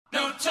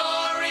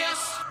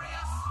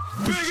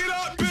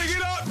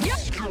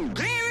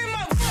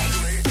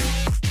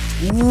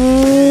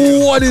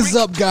What is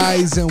up,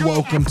 guys, and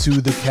welcome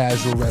to the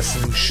Casual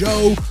Wrestling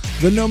Show,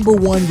 the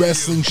 #1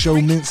 wrestling show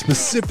meant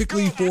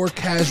specifically for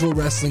casual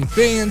wrestling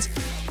fans.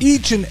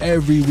 Each and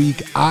every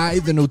week, I,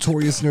 the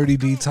Notorious Nerdy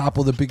D,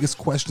 topple the biggest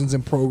questions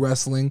in pro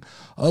wrestling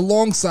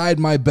alongside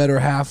my better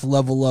half,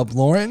 LevelUp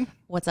Lauren.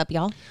 What's up,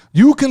 y'all?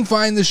 You can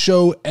find the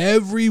show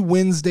every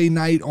Wednesday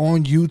night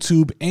on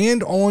YouTube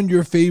and on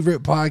your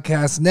favorite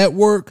podcast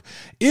network.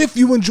 If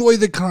you enjoy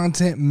the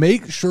content,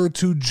 make sure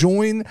to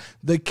join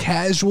the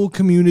Casual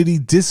Community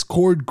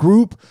Discord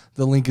group.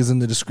 The link is in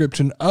the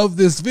description of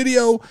this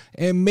video.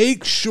 And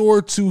make sure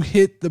to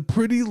hit the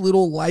pretty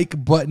little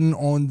like button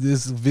on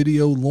this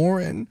video.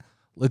 Lauren,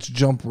 let's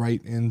jump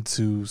right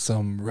into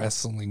some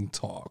wrestling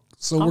talk.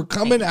 So we're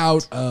coming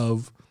out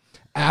of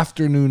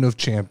Afternoon of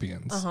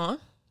Champions.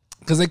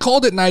 Because they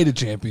called it Night of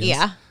Champions.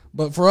 Yeah.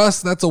 But for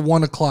us, that's a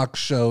 1 o'clock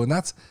show. And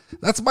that's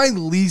my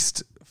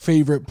least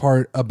favorite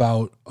part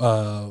about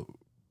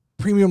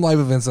premium live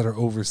events that are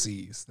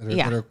overseas,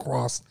 that are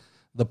across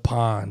the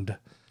pond.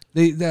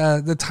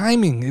 The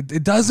timing,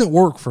 it doesn't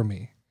work for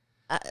me.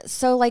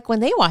 So like when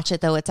they watch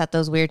it, though, it's at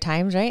those weird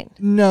times, right?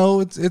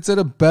 No, it's at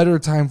a better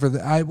time for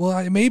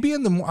maybe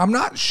I'm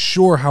not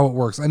sure how it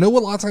works. I know a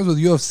lot of times with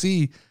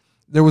UFC,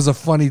 there was a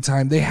funny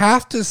time. They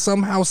have to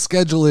somehow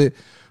schedule it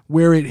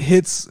where it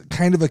hits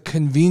kind of a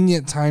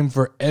convenient time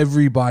for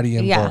everybody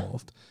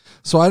involved.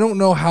 So I don't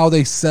know how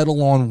they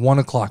settle on 1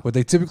 o'clock, but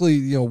they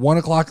typically, 1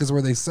 o'clock is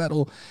where they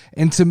settle.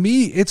 And to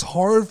me, it's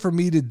hard for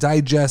me to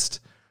digest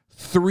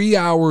 3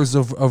 hours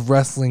of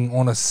wrestling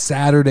on a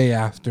Saturday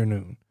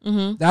afternoon.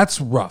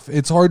 That's rough.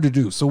 It's hard to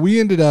do. So we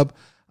ended up,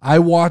 I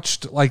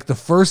watched like the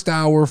first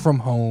hour from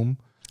home.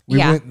 We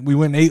went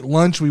and ate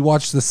lunch. We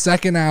watched the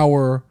second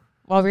hour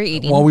while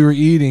we were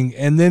eating,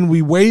 and then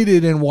we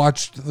waited and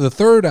watched the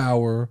third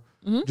hour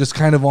just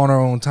kind of on our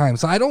own time.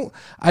 So I don't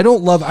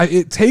love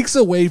it. Takes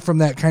away from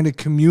that kind of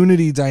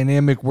community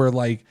dynamic where,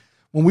 like,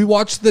 when we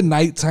watch the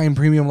nighttime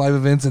premium live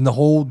events and the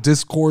whole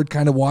Discord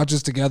kind of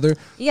watches together,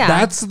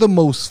 that's the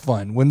most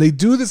fun. When they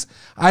do this,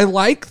 I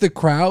like the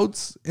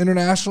crowds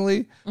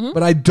internationally,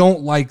 but I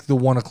don't like the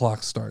 1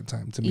 o'clock start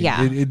time to me.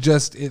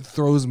 It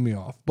throws me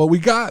off. But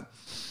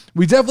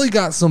we definitely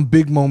got some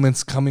big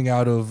moments coming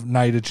out of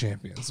Night of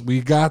Champions.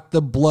 We got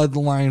the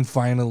Bloodline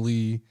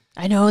finally.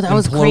 I know, that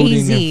was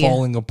crazy. And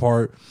falling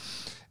apart.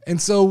 And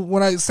so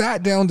when I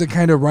sat down to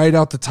kind of write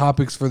out the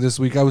topics for this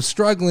week, I was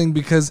struggling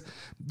because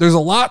there's a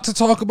lot to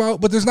talk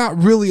about, but there's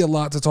not really a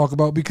lot to talk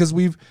about because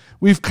we've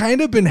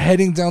kind of been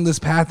heading down this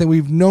path and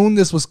we've known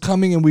this was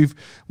coming and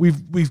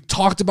we've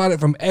talked about it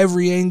from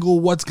every angle.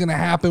 What's going to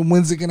happen?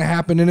 When's it going to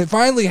happen? And it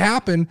finally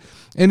happened.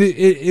 And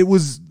it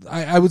was,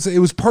 I would say it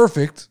was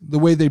perfect the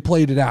way they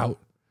played it out.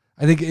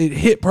 I think it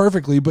hit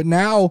perfectly, but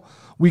now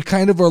we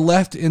kind of are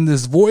left in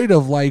this void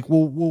of like,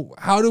 well,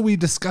 how do we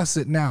discuss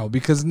it now?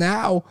 Because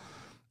now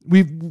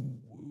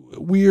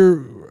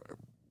we're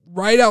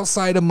right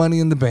outside of Money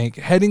in the Bank,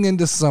 heading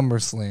into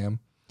SummerSlam.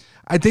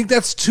 I think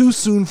that's too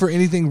soon for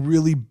anything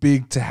really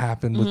big to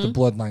happen with the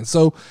Bloodline.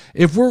 So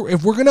if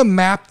we're gonna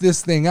map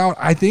this thing out,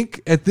 I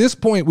think at this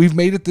point we've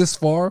made it this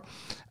far.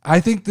 I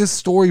think this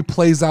story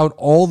plays out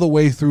all the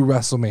way through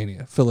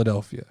WrestleMania,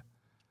 Philadelphia.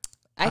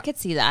 I could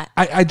see that.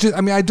 I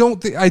don't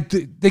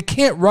think they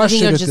can't rush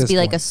it. It'll just be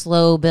like a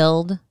slow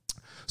build.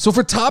 So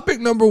for topic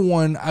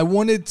 #1, I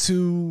wanted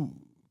to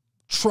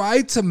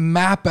try to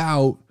map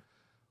out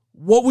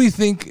what we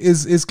think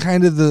is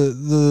kind of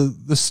the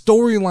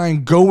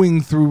storyline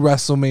going through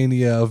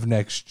WrestleMania of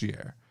next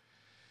year.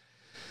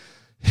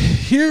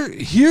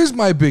 Here's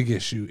my big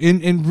issue.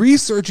 In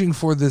researching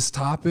for this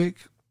topic,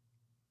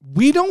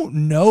 we don't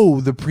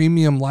know the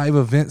premium live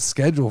event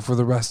schedule for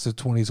the rest of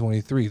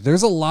 2023.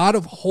 There's a lot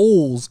of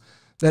holes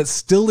that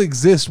still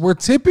exist where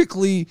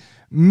typically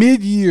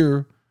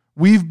mid-year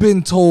we've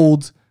been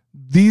told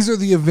these are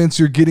the events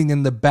you're getting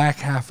in the back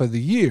half of the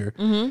year.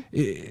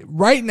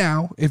 Right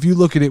now, if you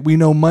look at it, we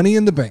know Money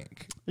in the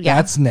Bank.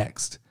 That's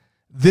next.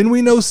 Then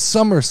we know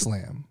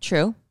SummerSlam.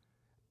 True.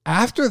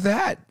 After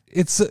that,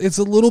 it's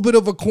a little bit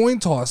of a coin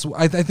toss.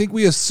 I think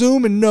we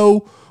assume and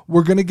know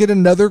we're going to get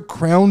another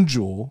Crown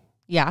Jewel.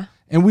 Yeah.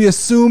 And we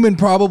assume and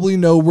probably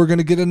know we're going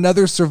to get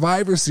another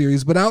Survivor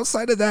Series. But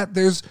outside of that,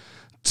 there's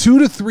 2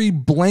 to 3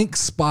 blank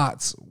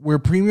spots where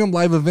premium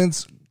live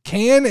events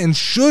can and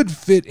should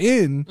fit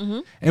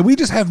in. And we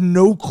just have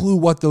no clue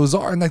what those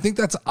are. And I think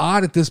that's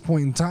odd at this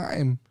point in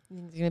time.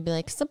 You're going to be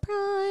like,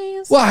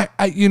 surprise. Well,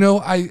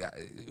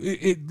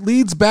 it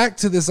leads back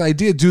to this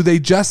idea. Do they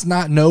just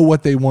not know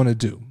what they want to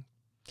do?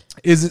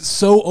 Is it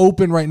so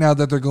open right now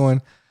that they're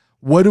going,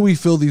 what do we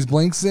fill these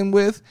blanks in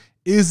with?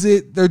 Is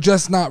it they're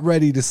just not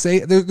ready to say?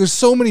 There's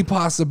so many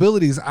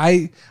possibilities.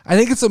 I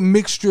think it's a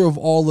mixture of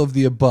all of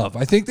the above.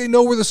 I think they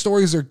know where the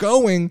stories are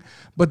going,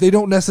 but they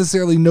don't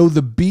necessarily know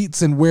the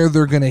beats and where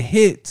they're going to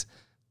hit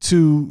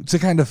to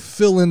kind of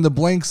fill in the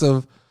blanks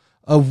of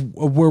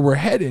where we're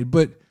headed.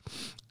 But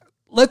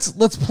let's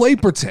play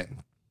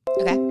pretend.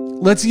 Okay.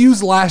 Let's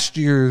use last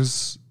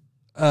year's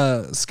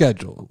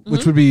schedule,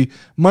 which would be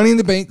Money in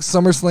the Bank,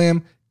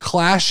 SummerSlam,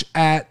 Clash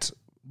at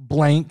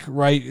blank,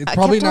 right? It's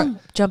probably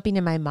not jumping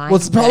in my mind. Well,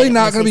 it's probably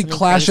not going to be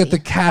Clash at the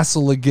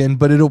Castle again,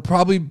 but it'll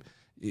probably.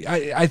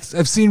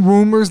 I've seen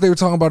rumors they were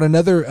talking about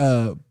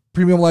another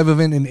premium live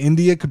event in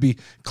India. Could be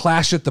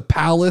Clash at the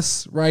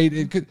Palace, right?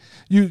 It could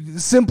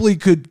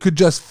could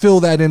just fill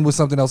that in with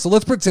something else. So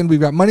let's pretend we've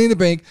got Money in the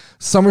Bank,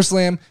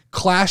 SummerSlam,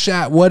 Clash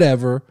at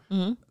whatever,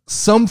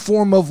 some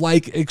form of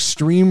like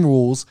Extreme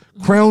Rules,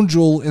 Crown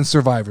Jewel, and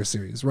Survivor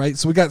Series, right?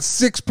 So we got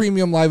 6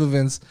 premium live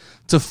events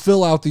to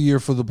fill out the year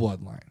for the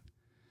Bloodline.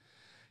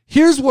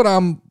 Here's what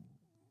I'm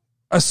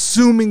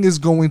assuming is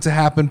going to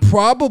happen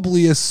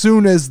probably as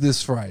soon as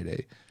this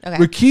Friday. Okay.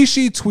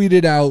 Rikishi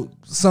tweeted out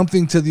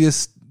something to the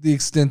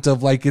extent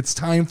of like, it's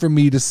time for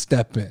me to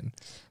step in.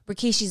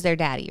 Rikishi's their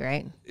daddy,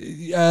 right?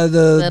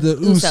 The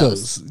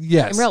Usos.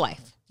 Yes. In real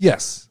life?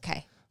 Yes.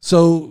 Okay.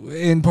 So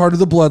in part of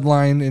the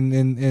bloodline and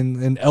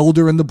an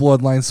elder in the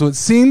bloodline. So it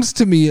seems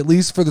to me, at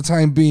least for the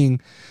time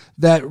being,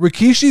 that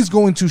Rikishi's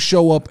going to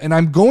show up, and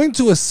I'm going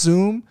to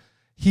assume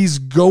he's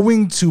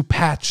going to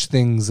patch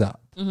things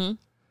up. Mm-hmm.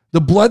 The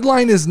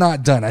bloodline is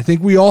not done. I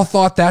think we all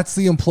thought that's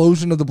the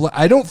implosion of the blood.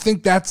 I don't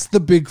think that's the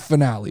big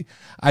finale.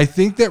 I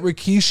think that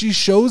Rikishi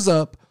shows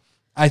up.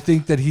 I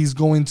think that he's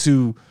going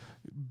to,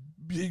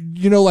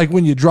 like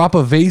when you drop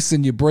a vase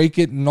and you break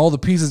it and all the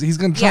pieces, he's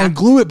going to try and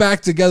glue it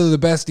back together the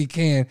best he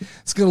can.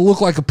 It's going to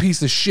look like a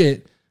piece of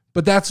shit,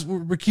 but that's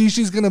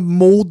Rikishi's going to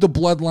mold the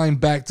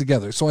bloodline back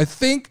together. So I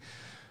think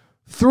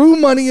through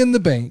Money in the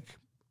Bank,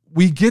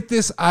 we get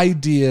this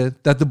idea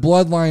that the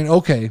bloodline,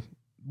 okay,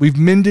 we've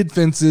mended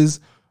fences.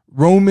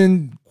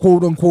 Roman,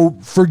 quote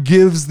unquote,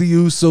 forgives the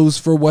Usos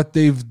for what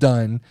they've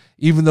done,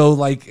 even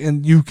though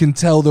and you can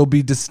tell there'll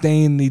be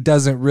disdain. And he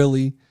doesn't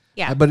really.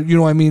 Yeah. But you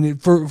know what I mean?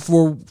 For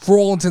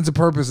all intents and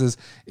purposes,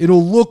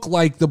 it'll look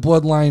like the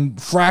bloodline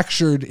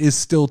fractured is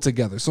still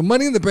together. So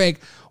Money in the Bank,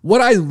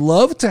 what I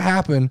love to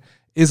happen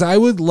is I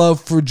would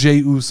love for Jey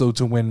Uso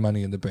to win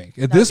Money in the Bank.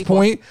 At this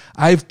point, cool.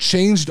 I've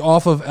changed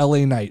off of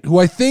LA Knight, who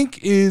I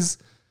think is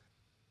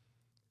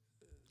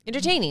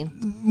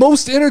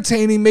most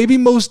entertaining, maybe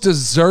most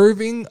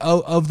deserving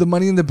of the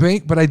Money in the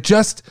Bank. But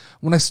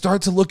when I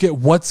start to look at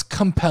what's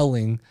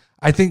compelling,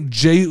 I think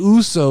Jey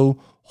Uso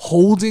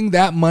holding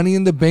that Money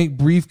in the Bank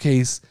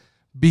briefcase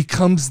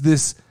becomes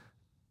this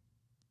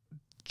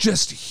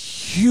just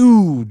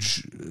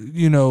huge,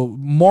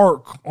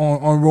 mark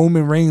on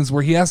Roman Reigns,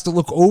 where he has to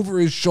look over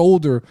his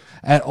shoulder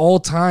at all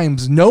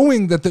times,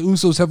 knowing that the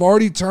Usos have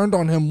already turned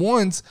on him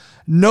once,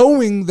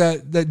 knowing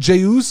that Jey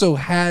Uso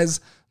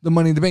has the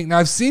Money in the Bank. Now,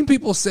 I've seen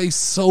people say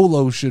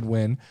Solo should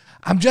win.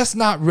 I'm just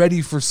not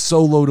ready for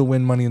Solo to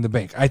win Money in the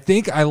Bank. I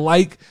think I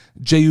like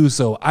Jey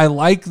Uso. I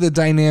like the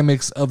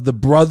dynamics of the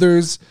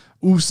brothers,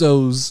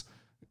 Usos,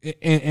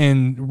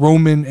 and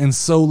Roman and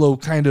Solo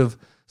kind of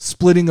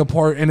splitting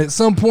apart, and at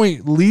some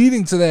point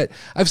leading to that,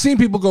 I've seen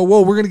people go,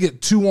 whoa, we're going to get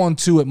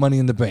 2-on-2 at Money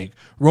in the Bank.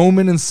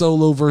 Roman and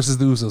Solo versus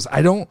the Usos.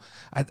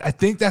 I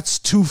think that's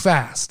too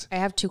fast. I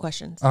have 2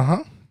 questions.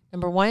 Uh-huh.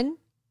 Number 1,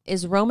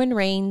 is Roman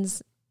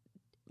Reigns,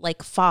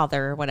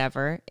 father or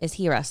whatever, is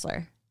he a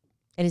wrestler?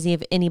 And is he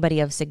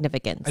anybody of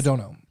significance? I don't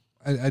know.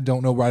 I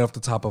don't know right off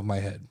the top of my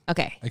head.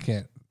 Okay. I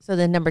can't. So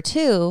then number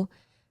 2,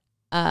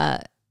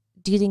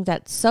 do you think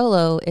that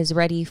Solo is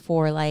ready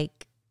for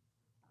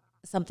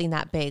something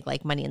that big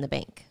like Money in the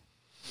Bank?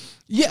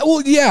 Yeah,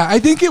 well, yeah, I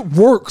think it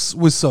works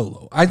with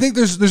Solo. I think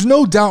there's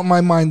no doubt in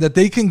my mind that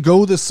they can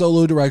go the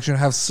Solo direction,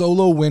 have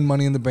Solo win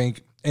Money in the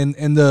Bank, and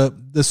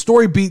the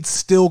story beats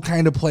still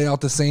kind of play out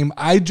the same.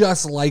 I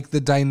just like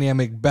the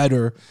dynamic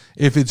better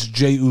if it's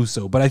Jey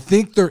Uso, but I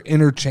think they're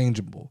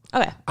interchangeable.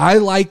 Okay. I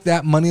like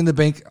that Money in the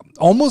Bank,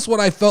 almost what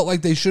I felt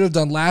like they should have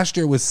done last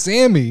year with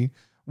Sammy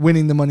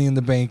winning the Money in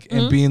the Bank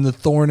and being the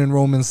thorn in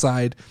Roman's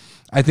side.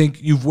 I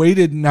think you've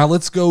waited. Now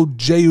let's go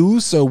Jey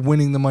Uso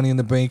winning the Money in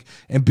the Bank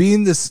and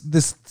being this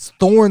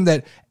thorn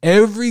that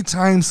every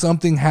time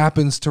something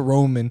happens to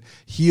Roman,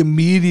 he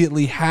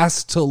immediately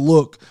has to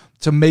look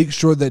to make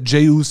sure that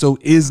Jey Uso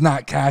is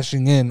not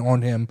cashing in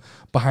on him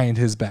behind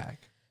his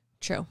back.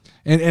 True.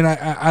 And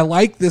I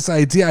like this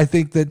idea. I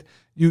think that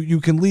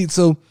you can lead.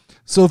 So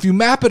if you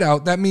map it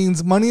out, that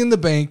means Money in the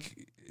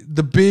Bank,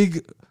 the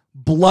big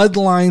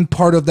bloodline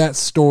part of that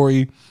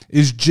story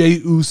is Jey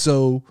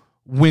Uso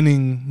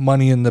winning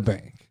Money in the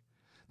Bank.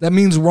 That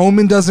means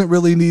Roman doesn't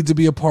really need to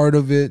be a part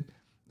of it.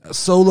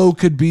 Solo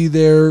could be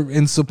there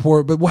in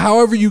support, but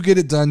however you get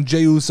it done,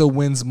 Jey Uso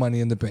wins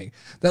Money in the Bank.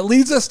 That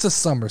leads us to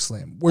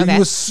SummerSlam, where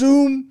you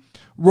assume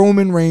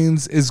Roman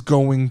Reigns is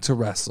going to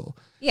wrestle.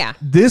 Yeah.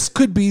 This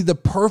could be the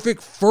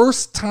perfect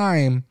first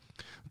time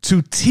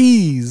to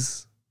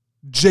tease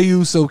Jey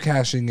Uso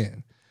cashing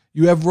in.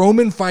 You have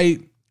Roman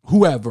fight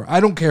whoever. I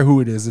don't care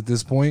who it is at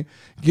this point.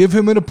 Give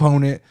him an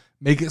opponent.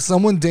 Make it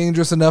someone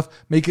dangerous enough.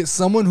 Make it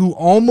someone who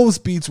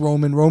almost beats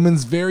Roman.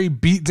 Roman's very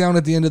beat down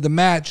at the end of the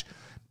match.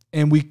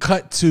 And we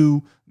cut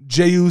to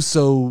Jey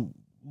Uso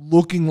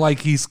looking like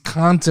he's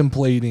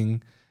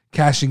contemplating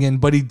cashing in,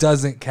 but he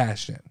doesn't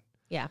cash in.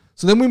 Yeah.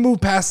 So then we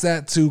move past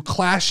that to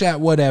Clash at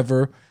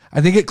whatever.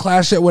 I think at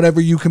Clash at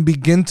whatever, you can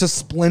begin to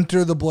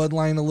splinter the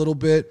bloodline a little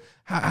bit,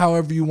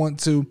 however you want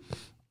to.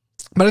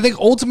 But I think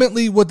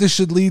ultimately what this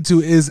should lead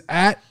to is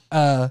at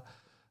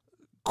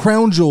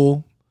Crown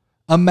Jewel,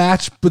 a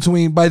match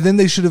between, by then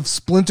they should have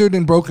splintered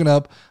and broken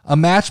up, a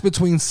match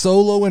between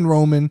Solo and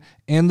Roman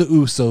and the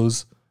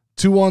Usos,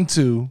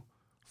 2-on-2,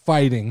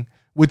 fighting,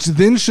 which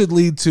then should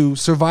lead to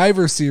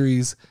Survivor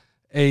Series,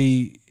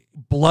 a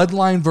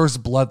Bloodline versus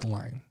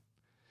Bloodline.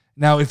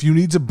 Now, if you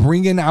need to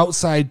bring in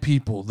outside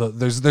people,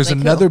 there's like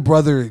another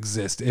brother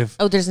exist.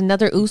 There's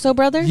another Uso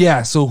brother?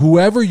 Yeah, so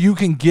whoever you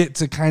can get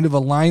to kind of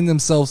align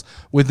themselves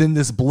within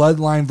this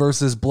Bloodline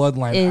versus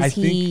Bloodline. Is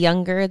he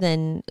younger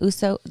than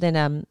Uso?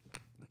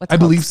 I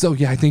believe so.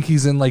 Yeah, I think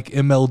he's in like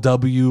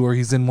MLW or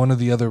he's in one of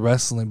the other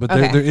wrestling. But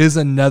there is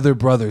another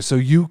brother. So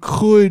you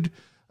could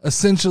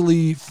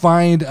essentially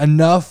find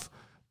enough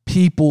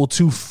people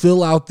to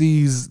fill out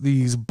these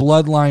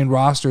Bloodline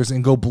rosters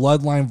and go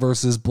Bloodline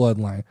versus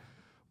Bloodline,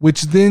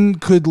 which then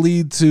could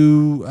lead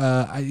to,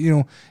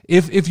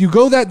 if you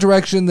go that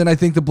direction, then I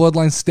think the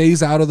Bloodline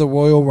stays out of the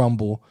Royal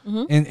Rumble.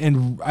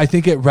 And I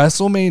think at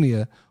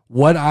WrestleMania,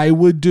 what I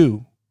would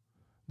do,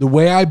 the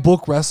way I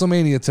book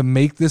WrestleMania to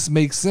make this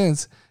make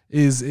sense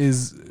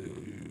is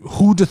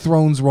who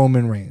dethrones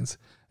Roman Reigns.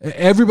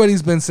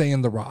 Everybody's been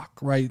saying The Rock,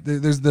 right?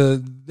 It's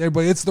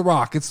The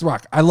Rock. It's The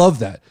Rock. I love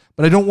that.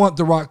 But I don't want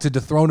The Rock to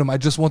dethrone him. I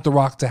just want The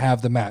Rock to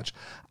have the match.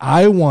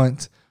 I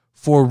want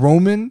for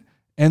Roman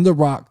and The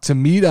Rock to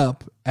meet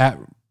up at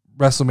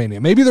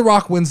WrestleMania. Maybe The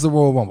Rock wins the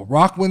Royal Rumble.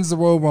 Rock wins the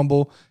Royal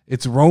Rumble.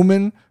 It's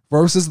Roman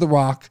versus The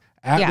Rock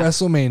at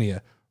WrestleMania.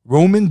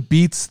 Roman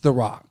beats The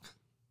Rock.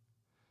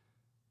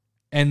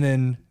 And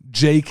then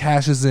Jay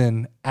cashes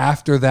in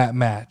after that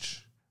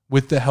match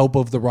with the help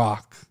of The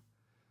Rock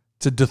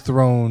to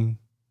dethrone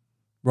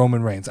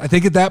Roman Reigns. I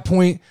think at that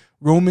point,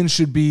 Roman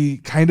should be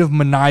kind of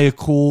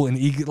maniacal and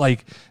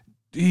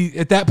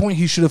at that point,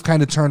 he should have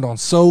kind of turned on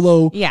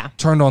Solo,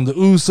 turned on the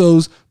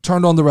Usos,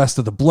 turned on the rest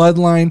of the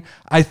Bloodline.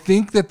 I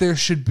think that there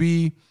should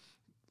be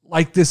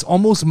like this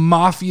almost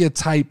mafia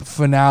type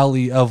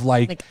finale of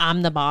like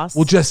I'm the boss.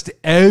 Well, just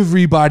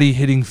everybody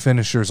hitting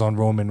finishers on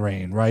Roman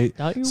Reigns, right?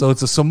 So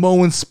it's a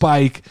Samoan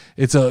spike.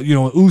 It's a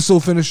Uso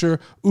finisher.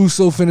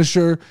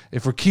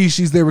 If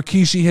Rikishi's there,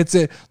 Rikishi hits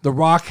it. The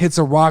Rock hits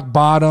a rock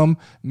bottom.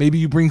 Maybe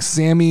you bring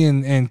Sammy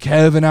and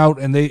Kevin out,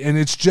 and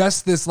it's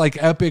just this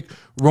like epic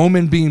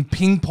Roman being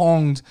ping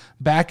ponged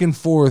back and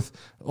forth,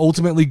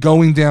 ultimately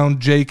going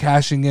down, Jay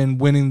cashing in,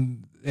 winning.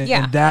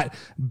 And that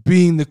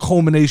being the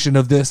culmination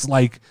of this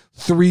like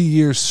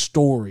 3-year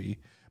story.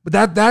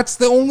 But that's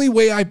the only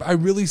way I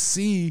really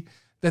see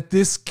that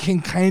this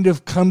can kind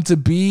of come to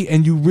be,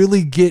 and you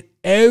really get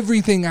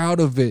everything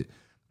out of it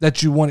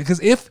that you want. Because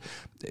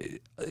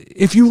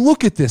if you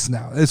look at this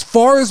now, as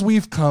far as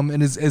we've come,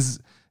 and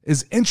as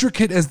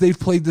intricate as they've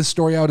played this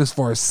story out, as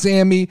far as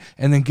Sammy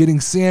and then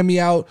getting Sammy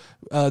out,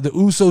 the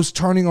Usos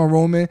turning on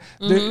Roman,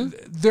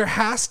 there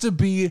has to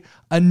be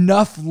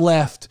enough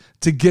left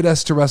to get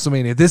us to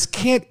WrestleMania. This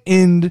can't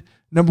end,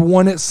 number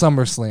one, at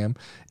SummerSlam.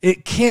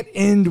 It can't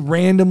end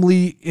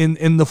randomly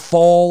in the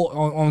fall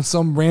on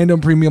some random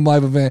premium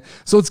live event.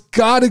 So it's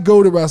got to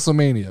go to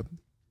WrestleMania.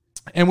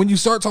 And when you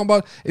start talking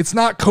about, it's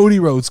not Cody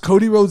Rhodes.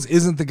 Cody Rhodes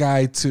isn't the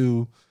guy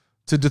to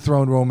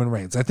dethrone Roman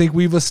Reigns. I think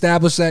we've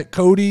established that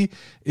Cody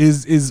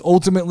is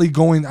ultimately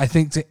going, I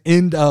think, to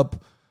end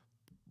up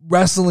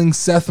wrestling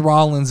Seth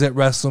Rollins at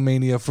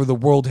WrestleMania for the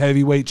World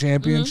Heavyweight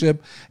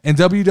Championship. And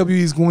WWE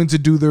is going to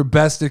do their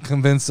best to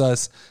convince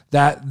us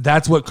that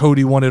that's what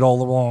Cody wanted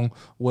all along,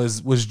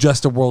 was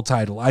just a world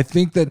title. I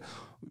think that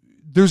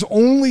there's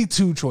only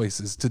two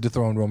choices to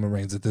dethrone Roman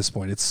Reigns at this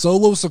point. It's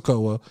Solo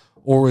Sikoa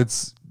or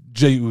it's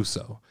Jey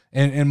Uso.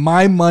 And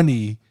my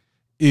money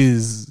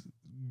is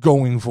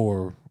going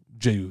for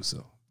Jey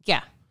Uso.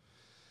 Yeah.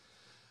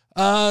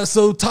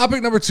 So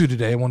topic number 2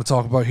 today I want to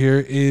talk about here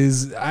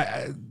is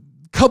a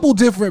couple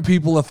different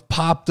people have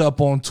popped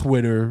up on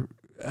Twitter.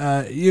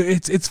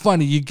 It's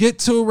funny. You get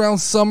to around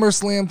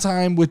SummerSlam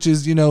time, which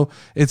is,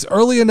 it's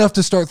early enough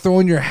to start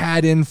throwing your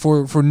hat in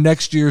for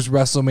next year's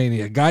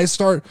WrestleMania. Guys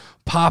start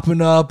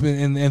popping up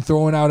and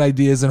throwing out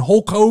ideas, and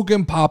Hulk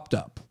Hogan popped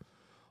up.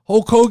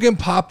 Hulk Hogan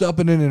popped up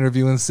in an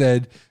interview and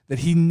said that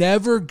he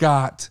never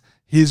got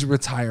his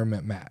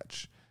retirement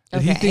match.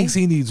 That he thinks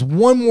he needs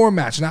one more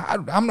match. Now,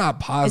 I'm not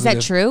positive.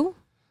 Is that true?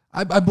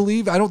 I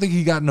don't think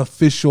he got an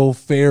official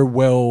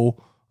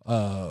farewell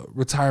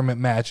retirement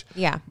match.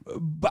 Yeah.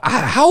 But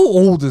how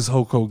old is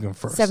Hulk Hogan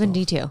first?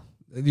 72.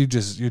 You're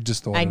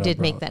just throwing it I did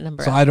make out. that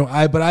number so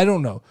up. I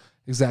don't know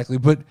exactly.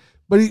 But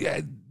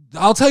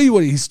I'll tell you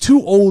what, he's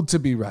too old to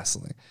be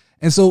wrestling.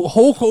 And so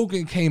Hulk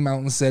Hogan came out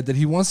and said that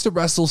he wants to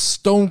wrestle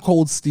Stone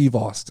Cold Steve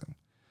Austin.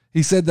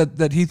 He said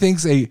that he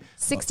thinks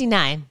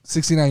 69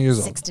 years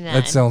old. 69.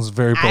 That sounds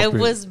very appropriate.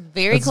 I was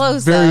very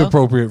close, very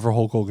appropriate for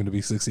Hulk Hogan to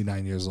be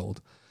 69 years old.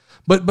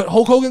 But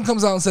Hulk Hogan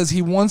comes out and says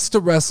he wants to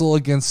wrestle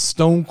against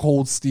Stone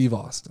Cold Steve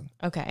Austin.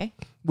 Okay.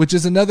 Which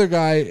is another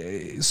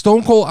guy.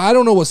 Stone Cold, I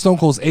don't know what Stone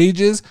Cold's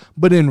age is,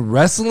 but in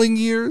wrestling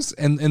years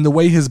and the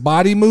way his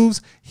body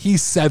moves,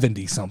 he's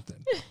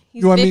 70-something.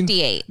 He's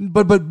 58.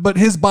 But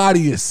his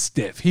body is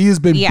stiff. He has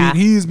been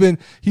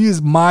he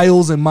is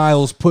miles and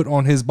miles put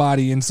on his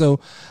body. And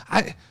so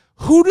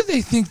who do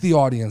they think the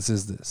audience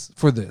is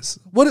for this?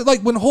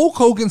 Like when Hulk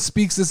Hogan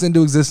speaks this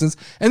into existence,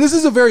 and this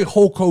is a very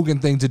Hulk Hogan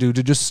thing to do,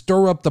 to just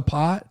stir up the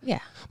pot. Yeah.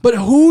 But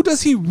who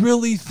does he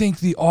really think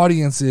the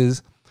audience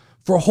is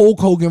for Hulk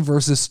Hogan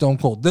versus Stone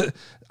Cold?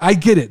 I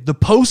get it. The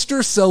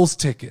poster sells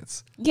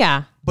tickets.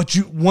 Yeah. But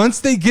once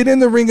they get in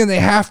the ring and they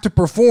have to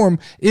perform,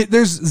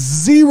 there's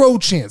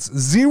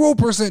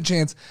 0%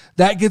 chance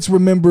that gets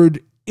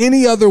remembered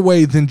any other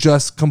way than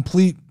just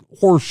complete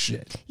horse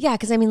shit. Yeah,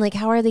 because I mean, like,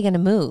 how are they going to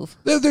move?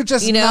 They're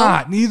just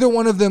not. Neither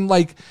one of them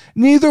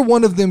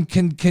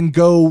can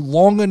go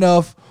long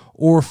enough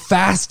or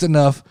fast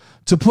enough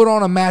to put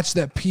on a match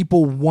that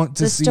people want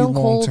to see long term.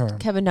 Stone Cold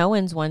Kevin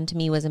Owens one to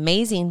me was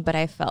amazing, but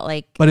I felt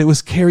like... But it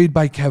was carried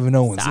by Kevin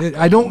Owens. Exactly.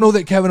 I don't know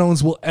that Kevin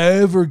Owens will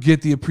ever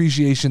get the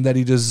appreciation that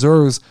he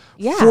deserves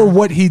for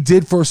what he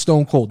did for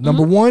Stone Cold.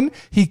 Number one,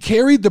 he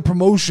carried the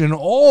promotion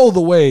all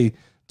the way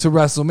to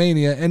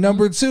WrestleMania. And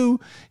number two,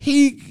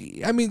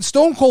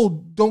 Stone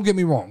Cold, don't get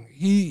me wrong,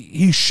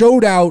 he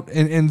showed out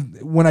and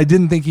when I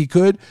didn't think he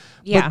could.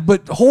 Yeah.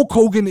 But Hulk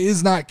Hogan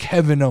is not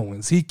Kevin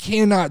Owens. He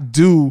cannot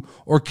do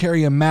or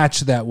carry a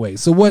match that way.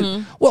 So what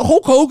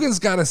Hulk Hogan's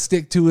got to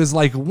stick to is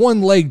like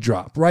one leg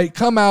drop, right?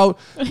 Come out,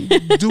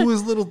 do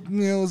his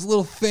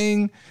little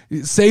thing,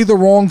 say the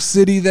wrong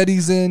city that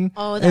he's in.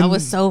 Oh, that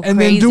was so crazy.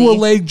 And then do a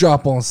leg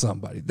drop on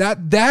somebody.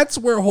 That's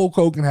where Hulk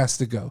Hogan has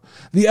to go.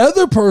 The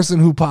other person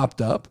who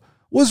popped up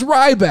was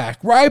Ryback.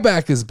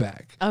 Ryback is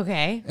back.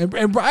 Okay. And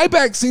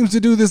Ryback seems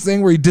to do this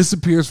thing where he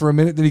disappears for a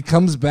minute, then he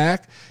comes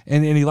back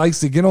and he likes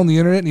to get on the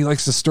internet and he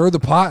likes to stir the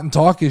pot and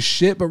talk his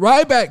shit. But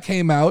Ryback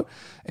came out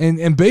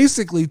and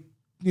basically,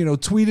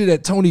 tweeted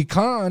at Tony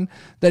Khan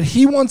that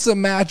he wants a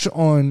match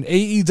on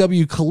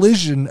AEW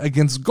Collision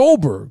against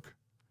Goldberg.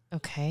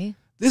 Okay.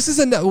 This is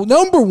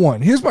number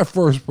one. Here's my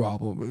first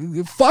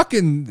problem.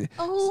 Fucking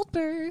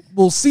Goldberg.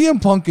 Well,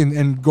 CM Punk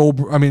and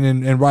Goldberg,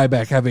 and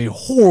Ryback have a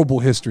horrible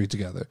history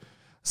together.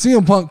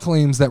 CM Punk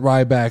claims that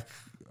Ryback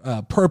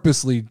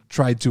purposely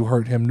tried to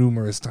hurt him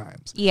numerous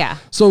times. Yeah.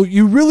 So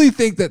you really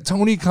think that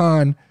Tony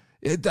Khan,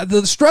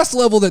 the stress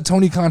level that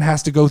Tony Khan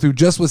has to go through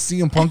just with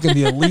CM Punk and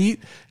the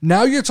Elite,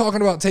 now you're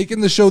talking about taking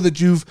the show that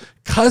you've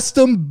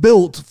custom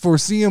built for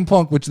CM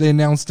Punk, which they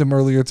announced him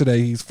earlier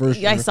today. He's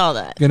first. I saw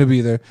that. Going to be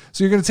there.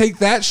 So you're going to take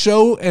that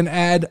show and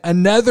add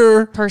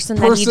another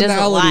personality that he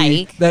doesn't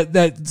like.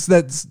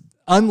 that's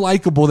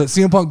unlikable, that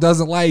CM Punk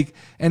doesn't like,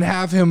 and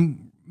have him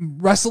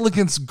wrestle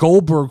against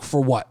Goldberg for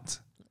what?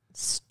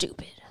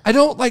 Stupid. I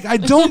don't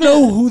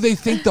know who they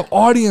think the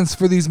audience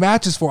for these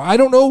matches for. I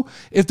don't know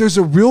if there's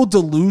a real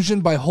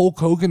delusion by Hulk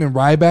Hogan and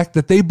Ryback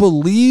that they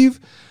believe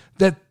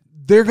that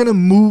they're going to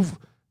move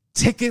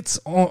tickets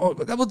on.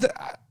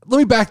 Let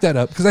me back that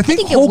up, because I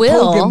think Hulk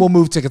Hogan will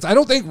move tickets. I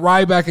don't think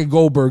Ryback and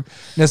Goldberg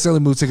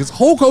necessarily move tickets.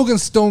 Hulk Hogan,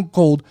 Stone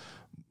Cold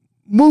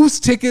moves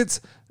tickets,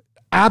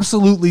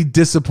 absolutely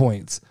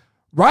disappoints.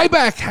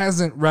 Ryback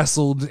hasn't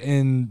wrestled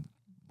in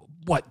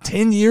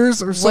 10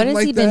 years or something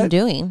like that? What has he been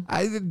doing?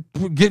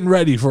 Getting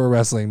ready for a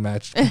wrestling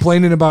match,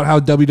 complaining about how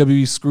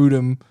WWE screwed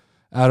him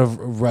out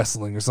of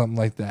wrestling or something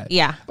like that.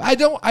 Yeah. I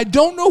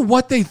don't know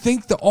what they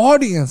think the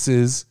audience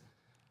is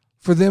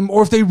for them,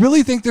 or if they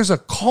really think there's a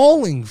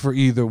calling for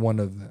either one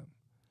of them.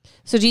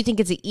 So do you think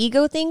it's an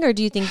ego thing, or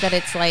do you think that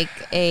it's like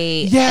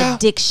a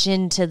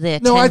addiction to the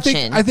attention? No,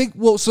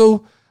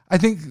 I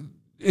think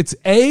it's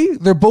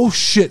they're both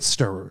shit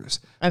stirrers.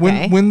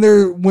 Okay. When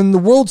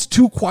the world's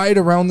too quiet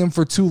around them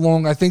for too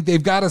long, I think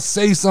they've got to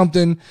say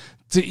something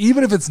to,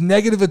 even if it's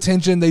negative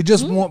attention, they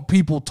just want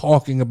people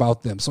talking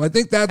about them. So I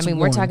think that's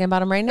we're talking about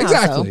them right now.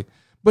 Exactly. So.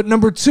 But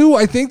number two,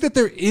 I think that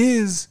there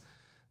is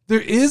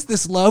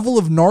this level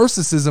of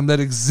narcissism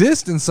that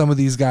exists in some of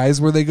these guys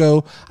where they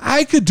go,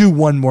 I could do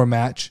one more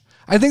match.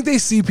 I think they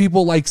see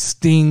people like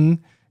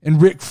Sting and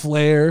Ric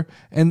Flair,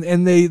 and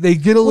they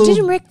get a little.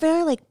 Didn't Ric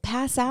Flair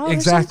pass out?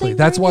 Exactly. Or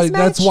That's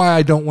something why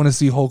I don't want to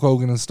see Hulk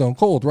Hogan and Stone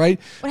Cold. Right.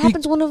 What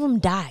happens when one of them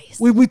dies?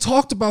 We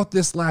talked about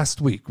this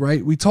last week,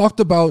 right? We talked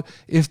about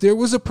if there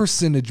was a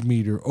percentage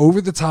meter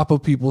over the top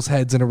of people's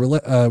heads in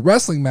a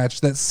wrestling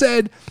match that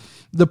said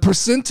the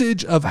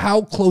percentage of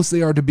how close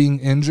they are to being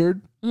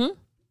injured. Mm-hmm.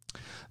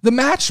 The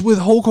match with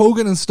Hulk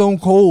Hogan and Stone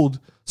Cold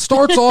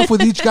starts off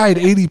with each guy at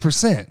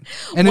 80%.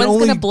 And one's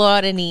going to blow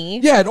out a knee.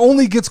 Yeah, it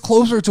only gets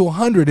closer to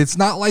 100. It's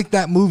not like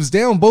that moves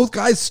down. Both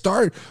guys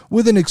start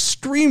with an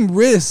extreme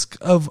risk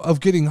of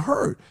getting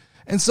hurt.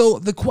 And so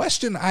the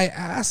question I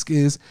ask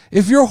is,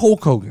 if you're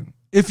Hulk Hogan,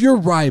 if you're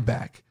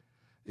Ryback,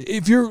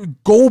 if you're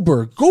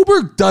Goldberg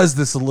does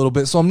this a little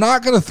bit, so I'm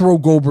not going to throw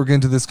Goldberg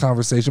into this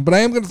conversation, but I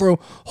am going to throw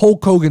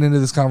Hulk Hogan into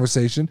this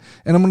conversation,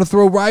 and I'm going to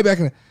throw Ryback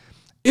in.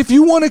 If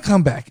you want to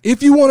come back,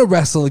 if you want to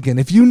wrestle again,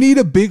 if you need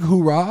a big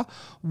hoorah,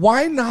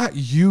 why not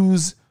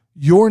use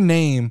your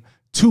name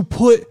to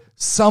put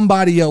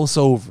somebody else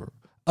over?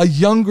 A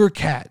younger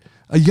cat,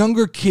 a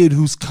younger kid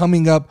who's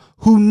coming up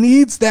who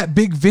needs that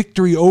big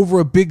victory over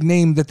a big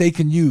name that they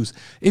can use.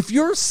 If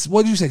you're,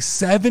 what do you say,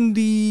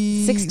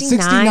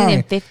 69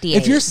 and 58.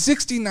 If you're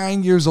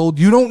 69 years old,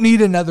 you don't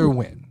need another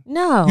win.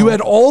 No. You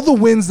had all the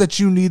wins that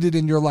you needed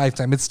in your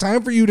lifetime. It's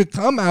time for you to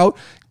come out,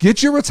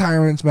 get your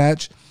retirement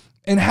match,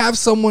 and have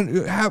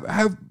someone,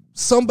 have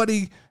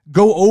somebody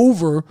go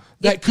over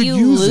that could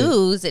use it. If you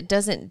lose, it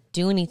doesn't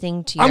do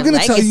anything to your legacy. I'm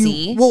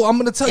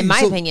going to tell you. In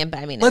my opinion,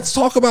 but I mean. Let's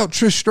talk about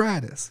Trish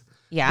Stratus.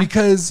 Yeah.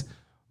 Because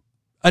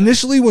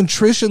initially when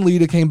Trish and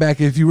Lita came back,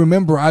 if you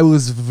remember, I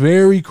was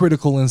very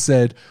critical and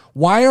said,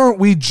 why aren't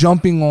we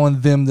jumping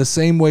on them the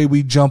same way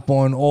we jump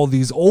on all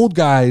these old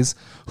guys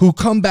who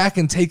come back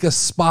and take a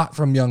spot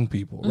from young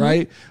people,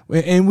 right?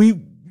 And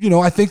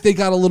I think they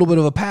got a little bit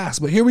of a pass.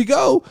 But here we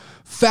go.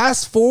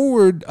 Fast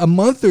forward a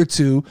month or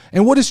two,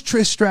 and what is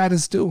Trish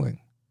Stratus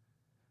doing?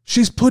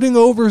 She's putting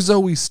over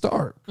Zoe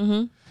Stark.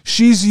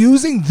 She's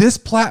using this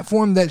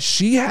platform that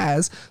she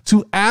has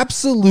to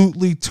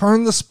absolutely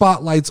turn the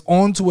spotlights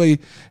onto a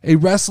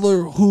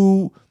wrestler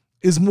who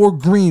is more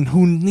green,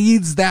 who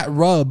needs that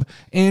rub,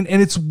 and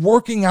it's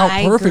working out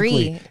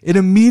perfectly. Agree. It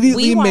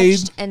immediately we made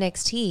watched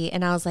NXT,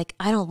 and I was like,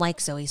 I don't like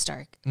Zoe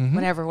Stark.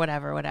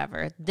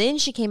 Whatever. Then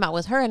she came out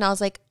with her, and I was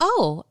like,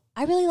 oh,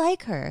 I really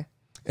like her.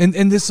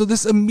 And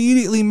this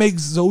immediately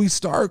makes Zoe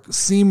Stark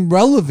seem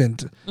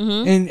relevant.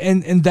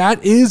 And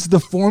that is the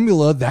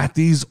formula that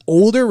these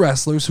older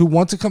wrestlers who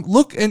want to come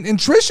look, and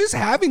Trish is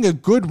having a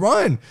good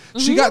run.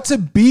 She got to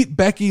beat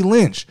Becky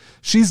Lynch.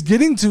 She's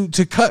getting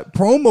to cut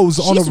promos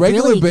on a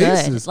regular really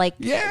basis.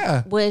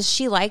 Good. Was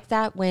she like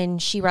that when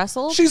she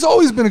wrestled? She's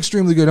always been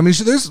extremely good. I mean,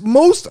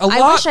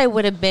 I wish I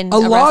would have been. A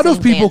lot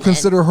of people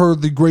consider her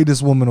the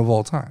greatest woman of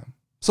all time.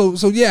 So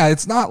yeah,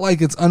 it's not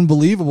like it's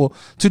unbelievable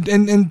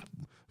and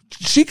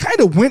she kind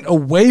of went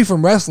away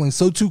from wrestling.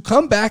 So to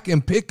come back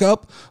and pick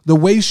up the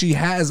way she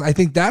has, I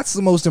think that's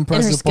the most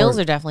impressive and her skills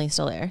part. are definitely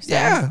still there. So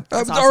yeah.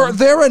 awesome.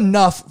 They're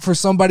enough for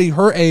somebody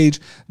her age.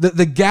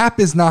 The gap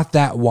is not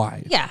that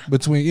wide. Yeah.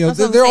 Between,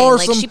 there are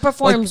some. She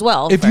performs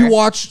well. If you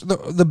watch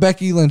the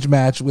Becky Lynch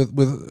match with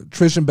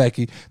Trish and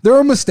Becky, there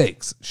are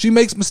mistakes. She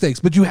makes mistakes,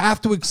 but you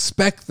have to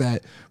expect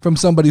that from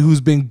somebody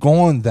who's been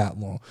gone that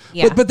long.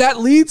 Yeah. But that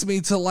leads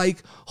me to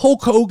like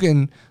Hulk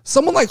Hogan,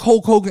 someone like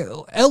Hulk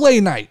Hogan,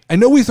 LA Knight. I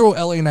know we throw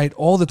LA Knight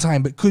all the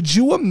time, but could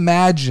you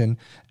imagine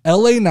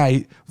LA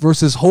Knight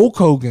versus Hulk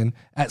Hogan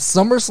at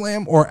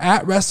SummerSlam or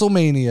at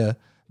WrestleMania?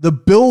 The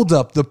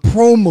build-up, the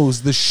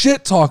promos, the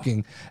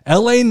shit-talking.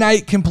 LA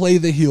Knight can play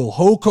the heel.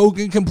 Hulk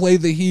Hogan can play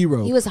the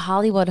hero. He was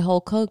Hollywood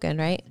Hulk Hogan,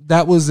 right?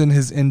 That was in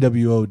his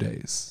NWO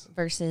days.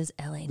 Versus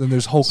LA Knight. Then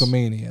there's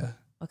Hulkamania.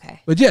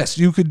 Okay. But yes,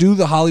 you could do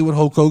the Hollywood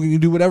Hulk Hogan. You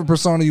do whatever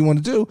persona you want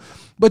to do.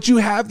 But you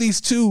have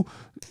these two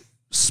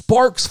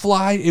sparks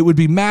fly. It would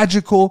be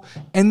magical.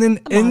 And then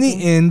in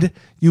the end,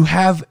 you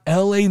have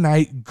LA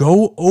Knight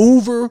go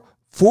over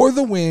for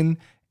the win,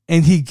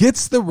 and he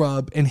gets the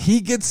rub, and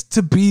he gets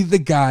to be the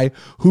guy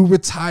who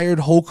retired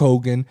Hulk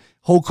Hogan.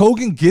 Hulk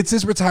Hogan gets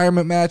his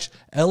retirement match.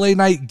 LA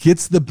Knight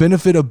gets the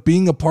benefit of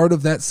being a part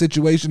of that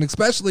situation,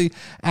 especially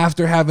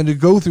after having to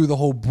go through the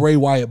whole Bray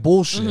Wyatt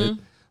bullshit.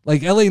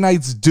 Like LA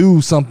Knights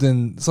do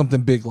something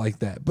big like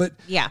that. But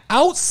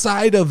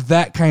outside of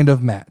that kind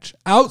of match,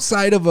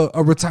 outside of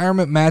a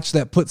retirement match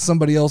that puts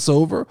somebody else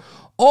over,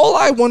 all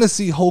I want to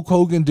see Hulk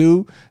Hogan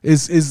do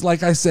is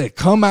like I said,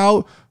 come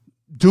out,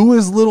 do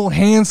his little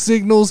hand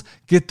signals,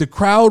 get the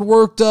crowd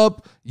worked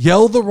up,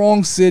 yell the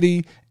wrong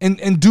city,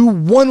 and do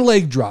one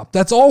leg drop.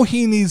 That's all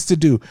he needs to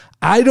do.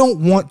 I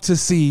don't want to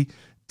see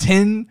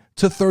 10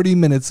 to 30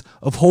 minutes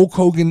of Hulk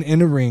Hogan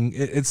in a ring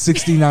at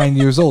 69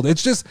 years old.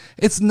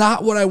 It's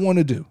not what I want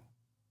to do.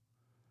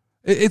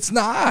 It's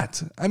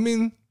not. I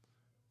mean,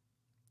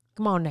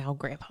 come on now,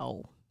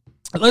 Grandpa.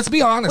 Let's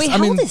be honest. Wait,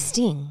 how old is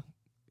Sting?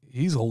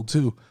 He's old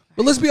too.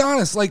 But let's be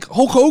honest. Like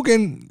Hulk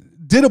Hogan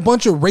did a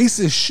bunch of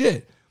racist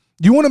shit.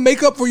 You want to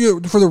make up for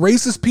the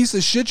racist piece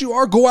of shit you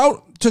are? Go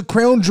out to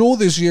Crown Jewel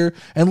this year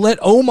and let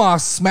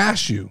Omos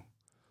smash you.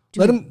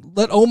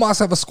 Let Omos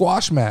have a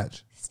squash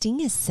match.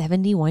 Sting is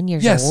 71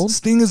 years old. Yes,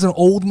 Sting is an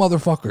old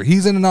motherfucker.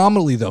 He's an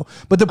anomaly though.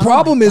 But the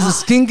problem is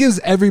Sting gives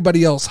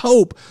everybody else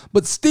hope,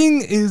 but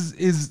Sting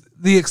is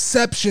the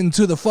exception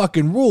to the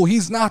fucking rule.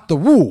 He's not the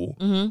rule.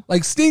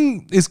 Like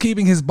Sting is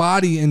keeping his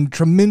body in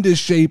tremendous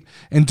shape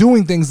and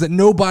doing things that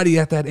nobody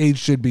at that age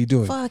should be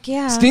doing. Fuck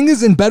yeah. Sting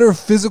is in better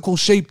physical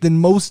shape than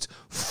most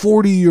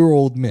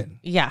 40-year-old men.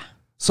 Yeah.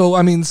 So,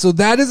 I mean, so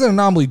that is an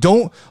anomaly.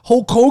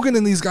 Hulk Hogan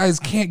and these guys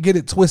can't get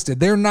it twisted.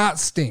 They're not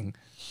Sting.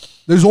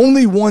 There's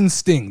only one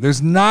Sting.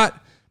 There's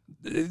not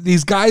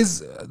these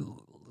guys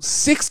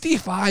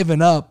 65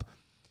 and up.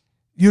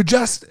 You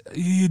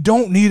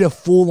don't need a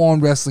full-on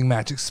wrestling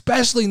match,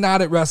 especially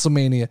not at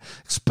WrestleMania,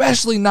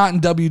 especially not in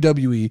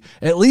WWE.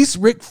 At least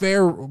Ric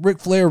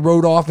Flair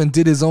rode off and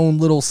did his own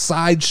little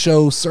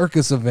sideshow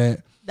circus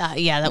event.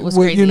 That was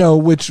crazy. You know,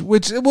 which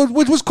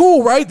was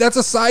cool, right? That's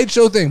a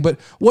sideshow thing. But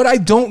what I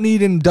don't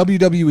need in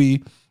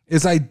WWE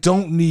is I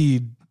don't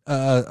need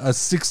a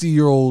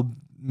 60-year-old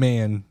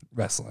man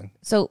wrestling.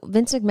 So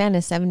Vince McMahon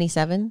is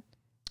 77?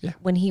 Yeah.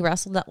 When he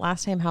wrestled that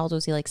last time, how old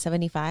was he? Like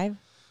 75?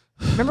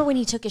 Remember when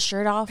he took his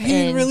shirt off? He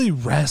didn't really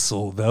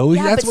wrestle, though.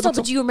 Yeah,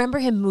 but do you remember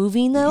him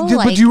moving, though?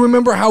 But do you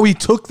remember how he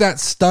took that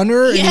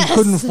stunner and he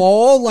couldn't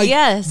fall? Like,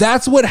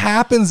 that's what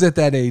happens at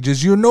that age,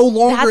 is you're no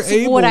longer able.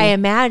 That's what I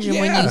imagine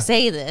when you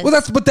say this. Well,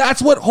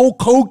 that's what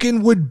Hulk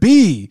Hogan would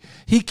be.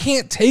 He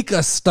can't take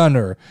a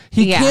stunner.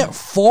 He can't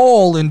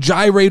fall and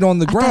gyrate on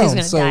the ground. He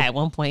was going to die at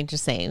one point,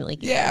 just saying.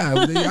 Like, yeah,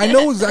 I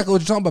know exactly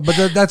what you're talking about,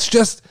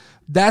 but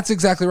that's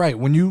exactly right.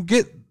 When you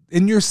get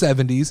in your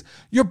 70s,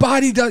 your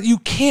body you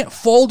can't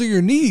fall to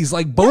your knees.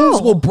 Like,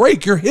 bones will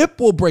break, your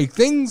hip will break.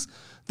 Things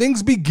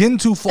begin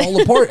to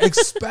fall apart,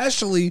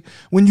 especially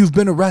when you've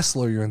been a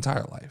wrestler your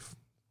entire life.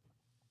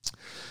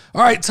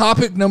 All right,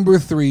 topic number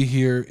 3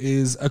 here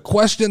is a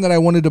question that I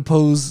wanted to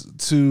pose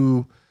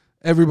to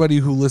everybody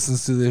who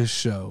listens to this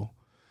show.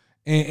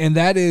 And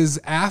that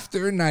is,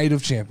 after Night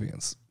of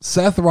Champions,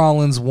 Seth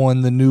Rollins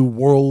won the new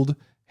World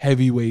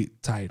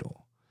Heavyweight title.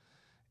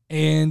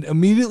 And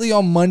immediately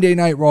on Monday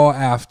Night Raw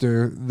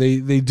after,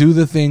 they do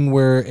the thing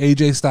where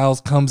AJ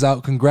Styles comes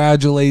out,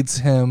 congratulates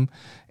him,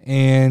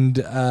 and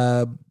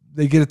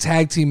they get a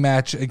tag team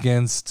match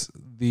against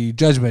the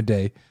Judgment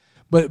Day.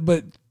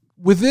 But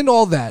within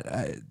all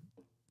that,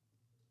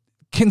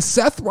 can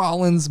Seth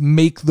Rollins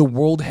make the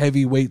World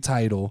Heavyweight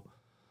title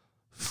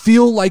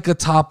feel like a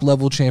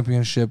top-level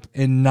championship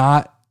and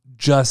not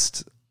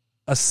just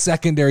a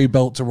secondary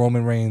belt to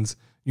Roman Reigns'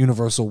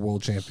 Universal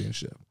World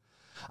Championship?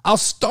 I'll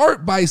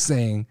start by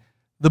saying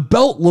the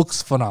belt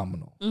looks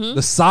phenomenal. Mm-hmm.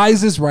 The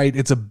size is right.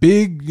 It's a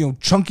big,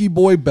 chunky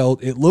boy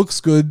belt. It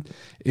looks good.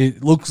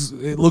 It looked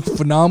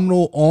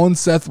phenomenal on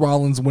Seth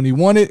Rollins when he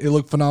won it. It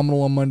looked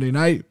phenomenal on Monday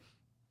night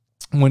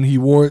when he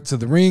wore it to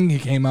the ring. He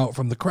came out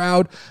from the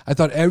crowd. I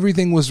thought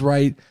everything was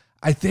right.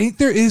 I think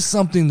there is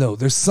something, though.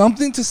 There's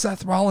something to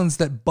Seth Rollins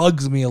that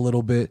bugs me a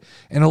little bit.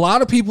 And a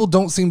lot of people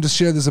don't seem to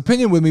share this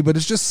opinion with me, but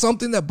it's just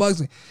something that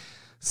bugs me.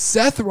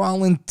 Seth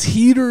Rollins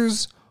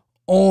teeters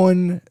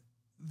on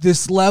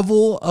this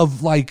level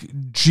of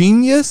like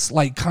genius,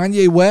 like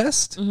Kanye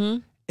West,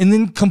 and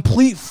then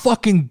complete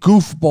fucking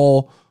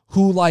goofball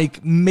who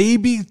like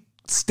maybe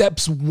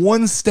steps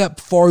one step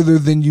farther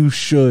than you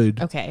should.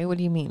 Okay, what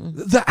do you mean?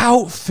 The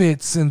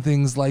outfits and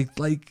things like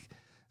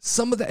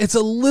some of that, it's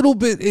a little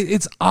bit,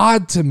 it's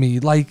odd to me.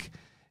 Like,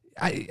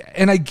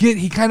 I get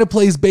he kind of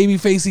plays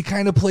babyface, he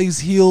kind of plays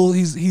heel,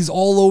 he's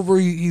all over,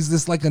 he's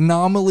this like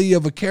anomaly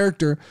of a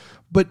character,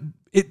 but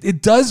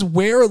it does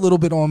wear a little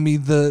bit on me,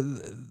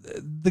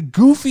 the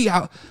goofy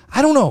out.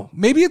 I don't know.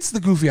 Maybe it's the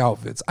goofy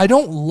outfits. I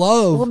don't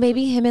love. Well,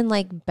 maybe him and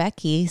like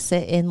Becky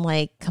sit and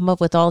like come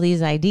up with all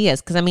these ideas,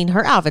 because I mean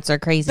her outfits are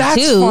crazy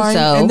too. Fine,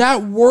 so and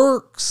that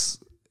works.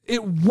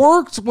 It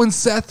worked when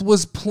Seth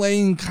was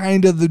playing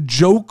kind of the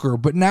Joker,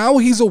 but now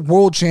he's a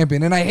world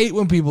champion, and I hate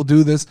when people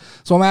do this,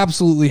 so I'm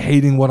absolutely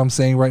hating what I'm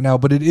saying right now,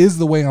 but it is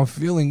the way I'm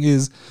feeling,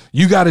 is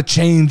you got to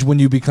change when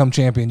you become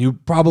champion. You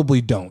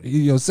probably don't.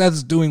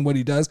 Seth's doing what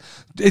he does.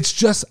 It's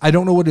just, I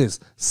don't know what it is.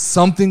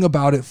 Something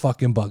about it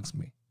fucking bugs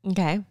me.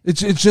 Okay.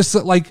 It's just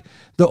like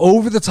the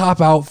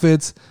over-the-top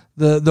outfits,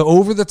 the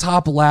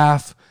over-the-top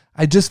laugh.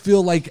 I just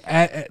feel like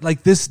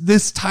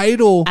this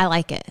title. I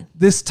like it.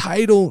 This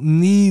title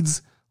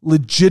needs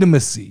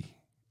legitimacy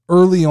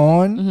early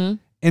on,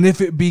 and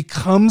if it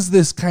becomes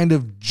this kind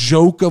of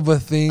joke of a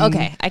thing,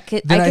 okay, I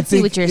could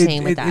see what you're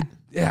saying with that.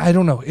 I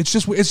don't know. It's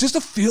just a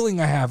feeling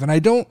I have, and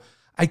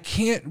I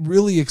can't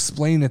really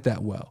explain it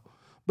that well.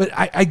 But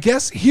I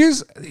guess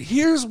here's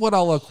what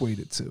I'll equate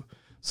it to.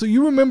 So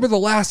you remember the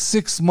last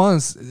 6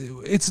 months?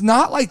 It's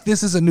not like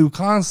this is a new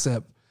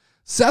concept.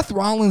 Seth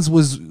Rollins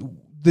was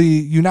the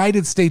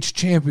United States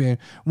champion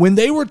when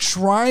they were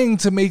trying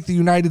to make the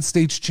United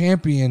States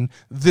champion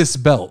this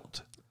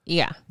belt.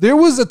 Yeah. There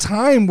was a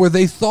time where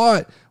they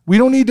thought, we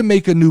don't need to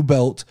make a new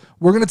belt.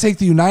 We're going to take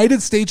the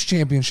United States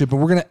championship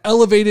and we're going to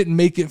elevate it and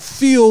make it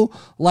feel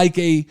like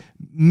a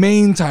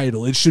main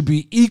title. It should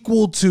be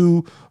equal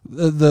to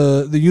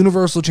the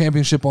Universal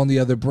Championship on the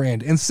other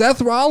brand. And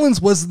Seth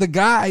Rollins was the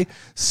guy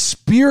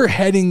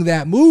spearheading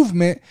that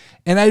movement,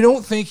 and I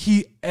don't think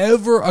he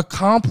ever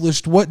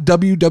accomplished what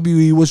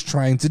WWE was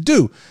trying to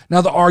do. Now,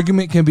 the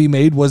argument can be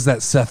made, was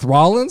that Seth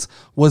Rollins?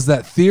 Was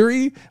that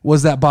Theory?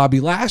 Was that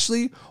Bobby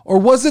Lashley? Or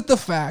was it the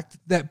fact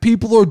that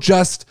people are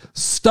just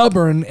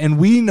stubborn and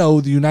we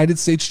know the United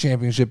States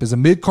Championship is a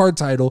mid-card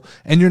title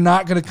and you're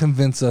not going to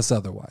convince us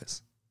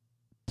otherwise?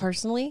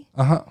 Personally,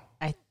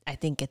 I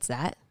think it's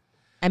that.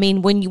 I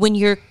mean, when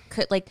you're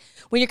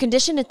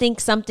conditioned to think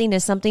something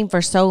is something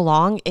for so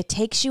long, it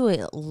takes you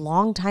a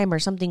long time or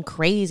something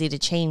crazy to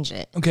change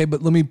it. Okay,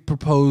 but let me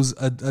propose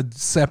a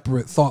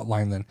separate thought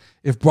line then.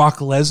 If Brock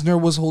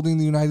Lesnar was holding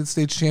the United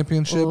States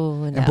Championship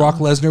and Brock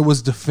Lesnar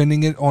was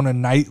defending it on a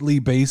nightly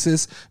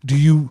basis, do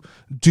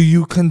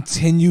you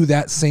continue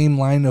that same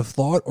line of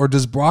thought, or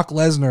does Brock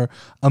Lesnar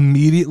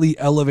immediately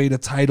elevate a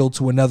title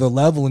to another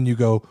level and you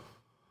go,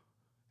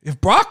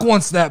 if Brock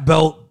wants that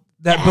belt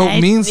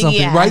means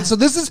something, right? So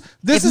this is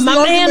my the man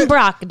argument.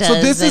 Brock does.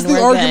 So this is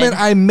the argument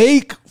I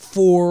make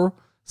for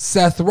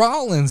Seth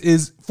Rollins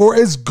is, for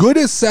as good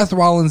as Seth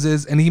Rollins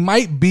is, and he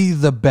might be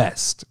the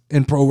best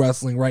in pro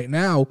wrestling right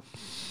now,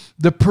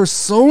 the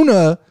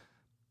persona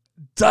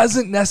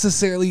doesn't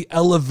necessarily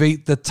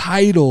elevate the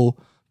title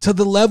to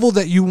the level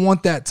that you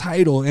want that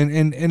title.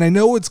 And I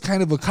know it's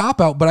kind of a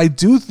cop-out, but I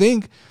do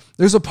think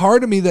there's a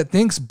part of me that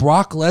thinks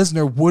Brock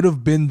Lesnar would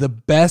have been the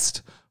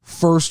best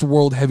first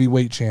world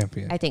heavyweight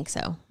champion. I think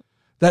so.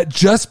 That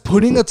just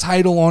putting a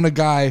title on a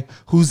guy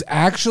who's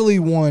actually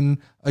won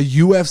a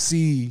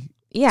UFC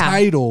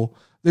title,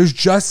 there's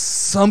just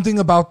something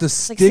about the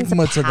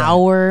stigma to that.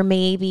 Power,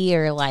 maybe,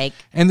 or like.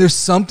 And there's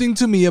something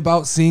to me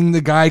about seeing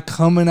the guy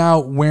coming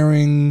out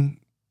wearing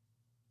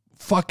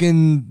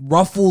fucking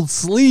ruffled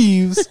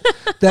sleeves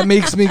that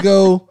makes me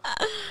go,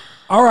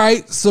 all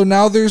right, so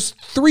now there's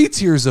 3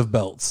 tiers of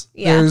belts.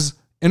 Yeah. There's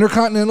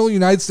Intercontinental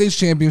United States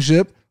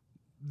Championship.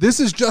 This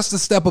is just a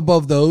step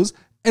above those.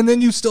 And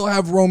then you still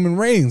have Roman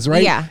Reigns,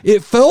 right? Yeah.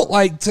 It felt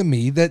like to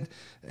me that,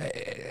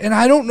 and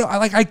I don't know,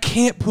 I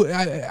can't put,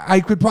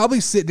 I could probably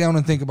sit down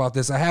and think about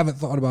this. I haven't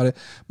thought about it,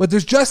 but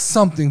there's just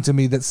something to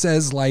me that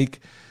says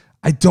like,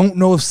 I don't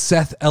know if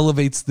Seth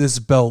elevates this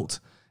belt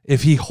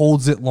if he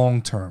holds it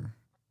long term.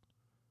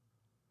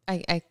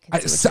 I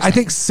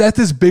think Seth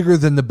is bigger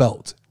than the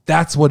belt.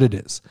 That's what it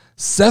is.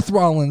 Seth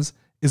Rollins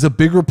is a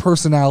bigger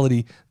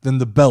personality than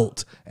the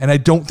belt. And I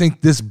don't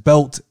think this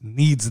belt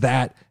needs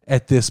that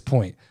at this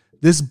point.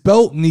 This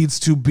belt needs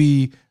to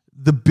be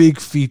the big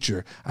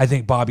feature. I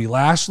think Bobby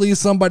Lashley is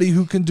somebody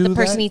who can do that. The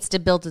person needs to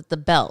build the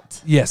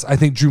belt. Yes, I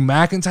think Drew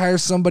McIntyre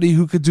is somebody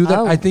who could do that.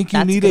 I think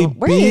you need a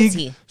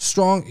big,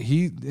 strong.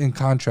 He in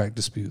contract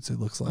disputes.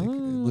 It looks like. It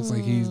looks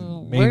like he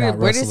may not wrestle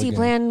Where does he again.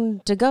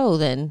 plan to go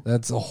then?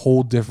 That's a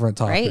whole different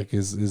topic. Right?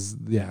 Is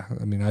yeah.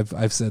 I mean,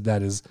 I've said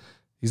that is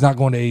he's not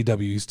going to AEW.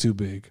 He's too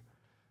big.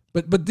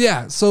 But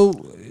yeah. So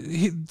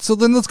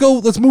then let's go.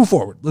 Let's move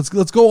forward. Let's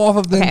go off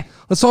of them. Okay.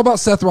 Let's talk about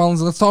Seth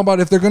Rollins. Let's talk about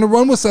if they're going to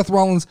run with Seth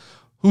Rollins.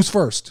 Who's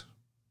first?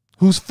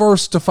 Who's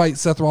first to fight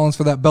Seth Rollins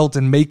for that belt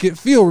and make it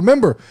feel?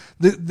 Remember,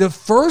 the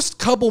first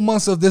couple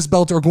months of this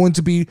belt are going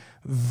to be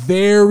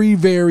very,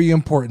 very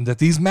important. That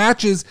these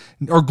matches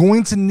are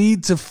going to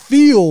need to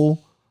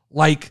feel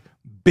like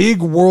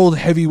big world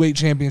heavyweight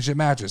championship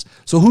matches.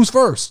 So who's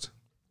first?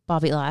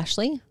 Bobby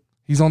Lashley.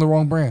 He's on the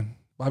wrong brand.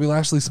 Bobby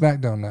Lashley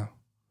SmackDown now.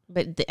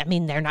 But, I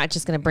mean, they're not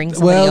just going to bring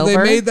somebody over. Well, they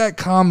made that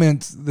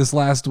comment this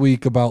last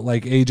week about,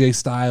 like, AJ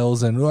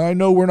Styles, and I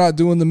know we're not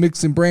doing the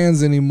mixing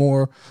brands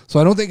anymore, so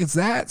I don't think it's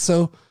that.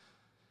 So,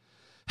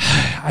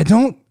 I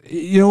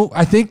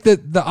think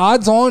that the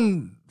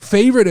odds-on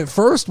favorite at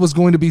first was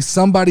going to be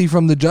somebody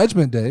from the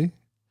Judgment Day,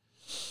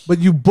 but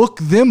you book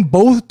them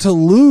both to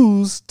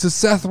lose to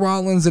Seth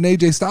Rollins and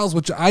AJ Styles,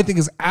 which I think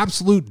is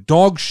absolute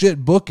dog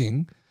shit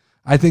booking.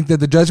 I think that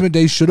the Judgment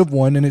Day should have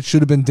won, and it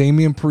should have been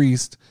Damian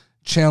Priest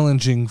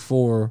challenging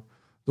for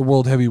the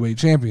World Heavyweight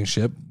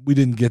Championship. We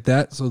didn't get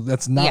that, so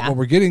that's not what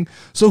we're getting.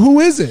 So who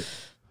is it?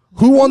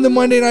 Who on the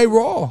Monday Night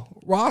Raw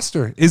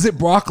roster? Is it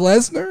Brock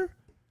Lesnar?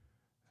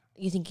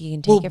 You think you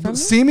can take it from him?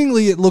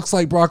 Seemingly it looks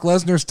like Brock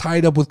Lesnar's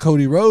tied up with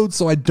Cody Rhodes,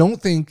 so I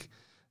don't think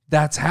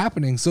that's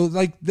happening. So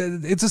like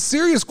it's a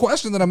serious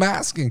question that I'm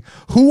asking.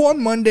 Who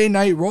on Monday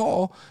Night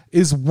Raw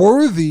is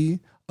worthy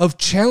of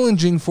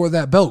challenging for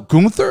that belt?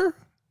 Gunther?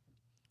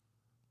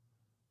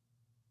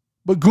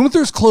 But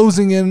Gunther's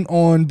closing in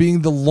on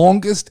being the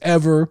longest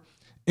ever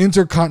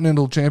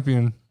Intercontinental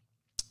Champion.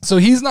 So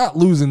he's not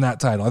losing that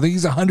title. I think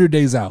he's 100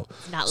 days out.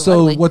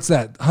 So what's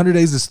that? 100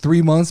 days is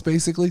 3 months,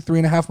 basically,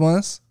 3.5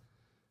 months.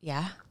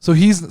 Yeah. So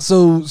he's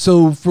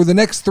so for the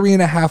next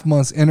 3.5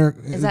 months.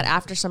 Is that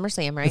after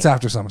SummerSlam, right? It's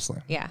after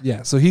SummerSlam. Yeah.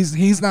 Yeah. So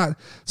he's not.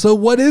 So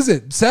what is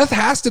it? Seth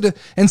has to,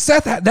 and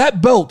Seth,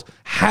 that belt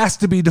has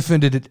to be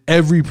defended at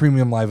every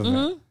premium live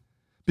event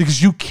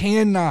because you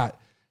cannot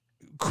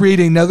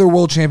create another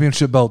world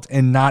championship belt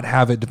and not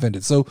have it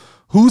defended. So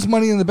who's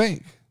Money in the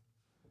Bank?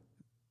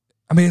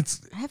 I mean,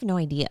 I have no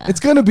idea. It's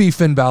going to be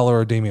Finn Balor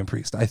or Damian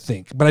Priest, I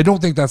think, but I don't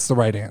think that's the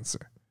right answer.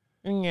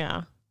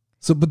 Yeah.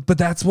 So, but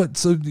that's what,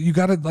 so you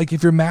got to, like,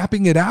 if you're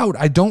mapping it out,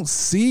 I don't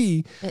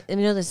see. I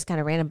know this is kind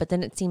of random, but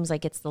then it seems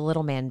like it's the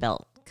little man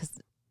belt because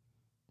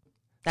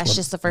that's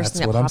just the first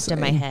thing that popped in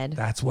my head.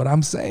 That's what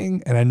I'm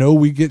saying. And I know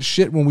we get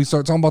shit when we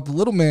start talking about the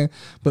little man,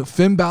 but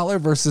Finn Balor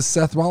versus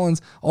Seth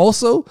Rollins.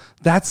 Also,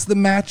 that's the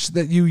match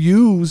that you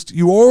used.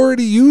 You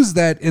already used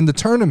that in the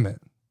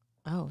tournament.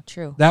 Oh,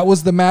 true. That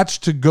was the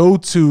match to go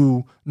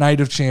to Night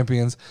of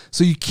Champions.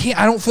 So you can't,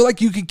 I don't feel like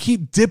you can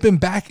keep dipping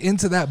back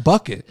into that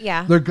bucket.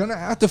 Yeah. They're going to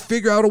have to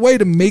figure out a way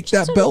to make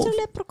that belt. A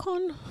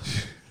leprechaun.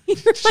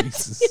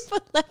 Jesus. A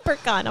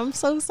leprechaun. I'm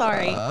so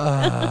sorry.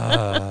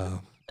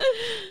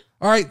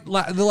 All right,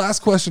 the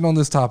last question on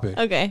this topic.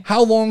 Okay.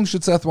 How long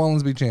should Seth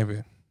Rollins be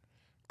champion?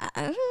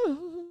 I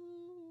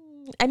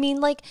mean,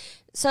 like,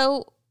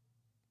 so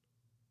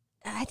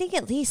I think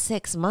at least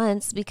 6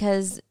 months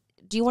because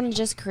do you want to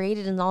just create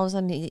it and all of a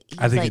sudden he's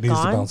I think like it needs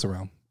gone? to bounce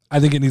around.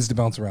 I think it needs to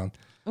bounce around.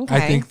 Okay.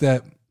 I think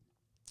that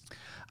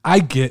I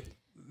get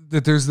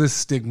that there's this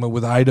stigma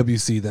with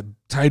IWC that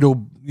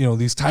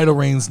these title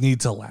reigns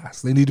need to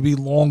last. They need to be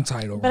long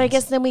title reigns. But I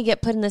guess then we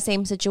get put in the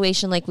same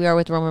situation like we are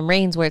with Roman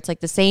Reigns, where it's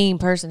like the same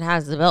person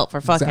has the belt for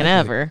fucking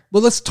ever.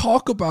 But let's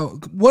talk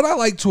about what I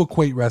like to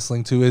equate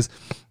wrestling to is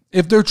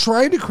if they're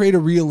trying to create a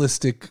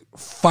realistic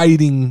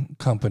fighting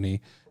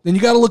company, then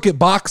you got to look at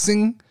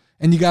boxing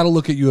and you got to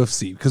look at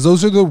UFC because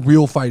those are the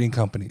real fighting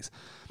companies.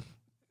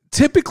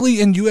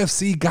 Typically in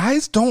UFC,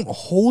 guys don't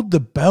hold the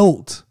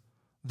belt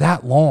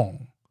that long.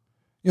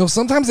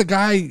 Sometimes a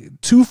guy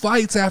 2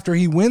 fights after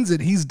he wins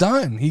it, he's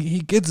done.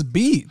 He gets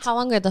beat. How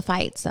long are the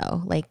fights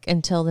though? Like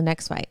until the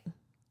next fight?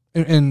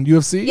 In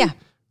UFC? Yeah.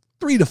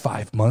 3 to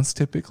 5 months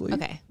typically.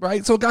 Okay.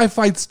 Right? So a guy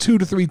fights 2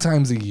 to 3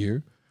 times a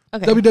year.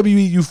 Okay.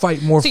 WWE, you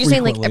fight more frequently.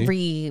 So you're saying like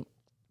every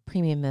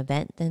premium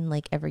event, then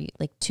like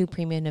 2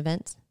 premium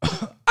events?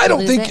 I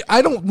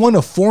don't want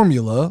a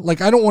formula.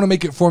 Like I don't want to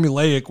make it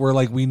formulaic where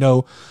like we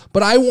know,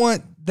 but I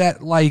want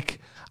that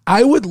like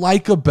I would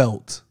like a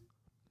belt.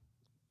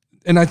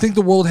 And I think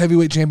the World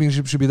Heavyweight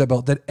Championship should be that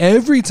belt that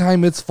every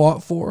time it's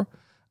fought for,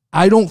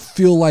 I don't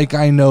feel like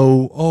I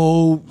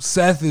know,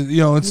 Seth is,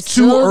 it's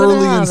too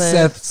early in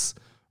Seth's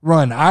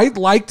run. I'd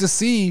like to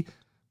see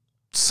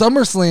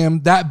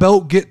SummerSlam, that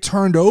belt get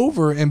turned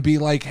over and be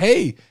like,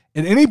 hey,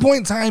 at any point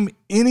in time,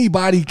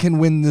 anybody can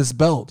win this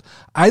belt.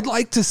 I'd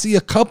like to see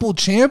a couple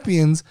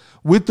champions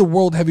with the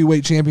World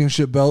Heavyweight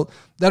Championship belt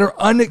that are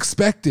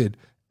unexpected.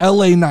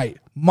 LA Knight,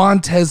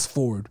 Montez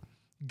Ford,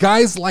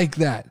 guys like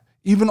that.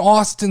 Even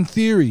Austin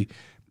Theory.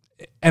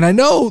 And I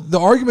know the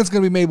argument's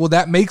going to be made, well,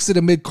 that makes it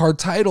a mid-card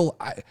title.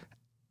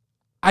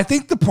 I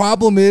think the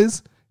problem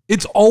is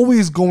it's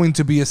always going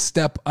to be a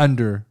step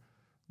under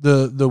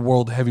the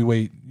World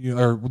Heavyweight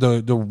or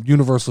the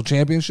Universal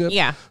Championship.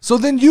 Yeah. So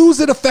then use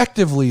it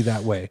effectively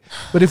that way.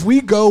 But if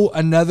we go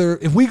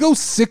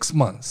 6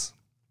 months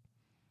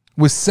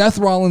with Seth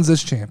Rollins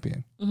as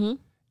champion,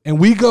 and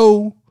we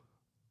go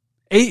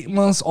 8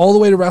 months all the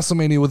way to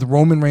WrestleMania with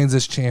Roman Reigns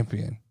as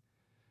champion,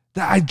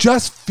 that I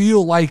just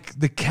feel like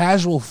the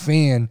casual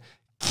fan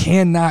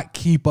cannot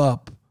keep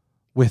up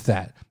with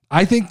that.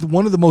 I think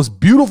one of the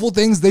most beautiful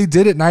things they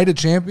did at Night of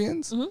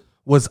Champions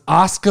was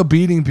Asuka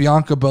beating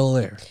Bianca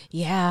Belair.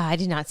 Yeah, I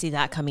did not see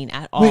that coming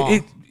at all.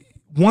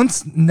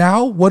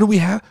 Now, what do we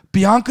have?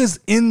 Bianca's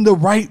in the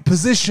right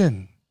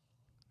position.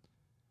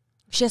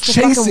 She has to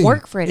fucking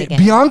work for it again.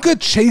 Bianca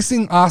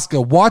chasing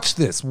Asuka. Watch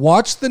this.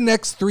 Watch the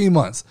next 3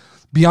 months.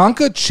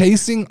 Bianca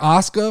chasing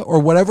Asuka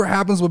or whatever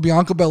happens with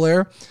Bianca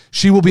Belair,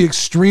 she will be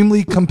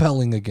extremely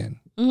compelling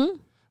again.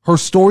 Her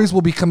stories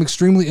will become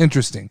extremely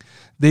interesting.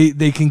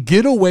 They can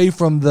get away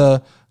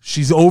from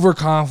she's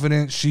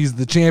overconfident, she's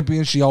the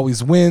champion, she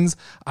always wins.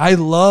 I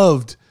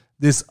loved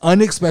this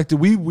unexpected.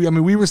 We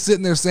were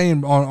sitting there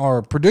saying on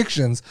our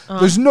predictions,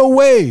 there's no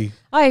way.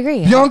 I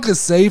agree. Bianca's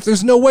safe.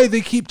 There's no way.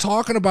 They keep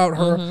talking about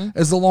her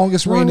as the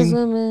longest reigning.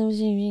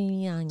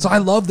 So I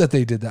love that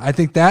they did that. I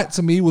think that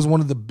to me was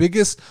one of the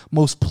biggest,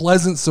 most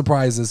pleasant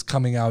surprises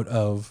coming out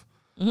of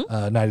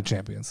Night of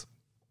Champions.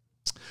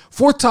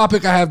 Fourth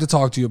topic I have to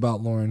talk to you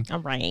about, Lauren. All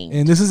right.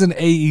 And this is an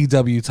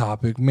AEW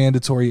topic,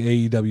 mandatory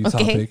AEW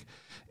topic.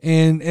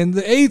 And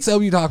the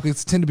AEW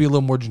topics tend to be a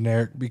little more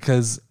generic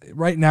because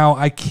right now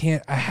I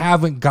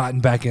haven't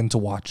gotten back into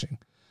watching.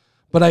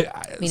 But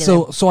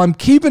so I'm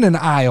keeping an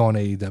eye on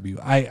AEW.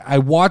 I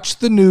watch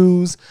the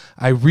news,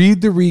 I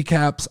read the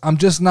recaps. I'm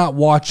just not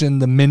watching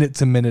the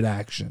minute-to-minute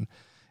action.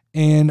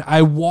 And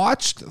I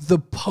watched the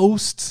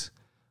post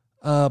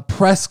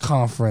press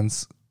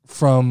conference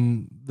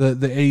from the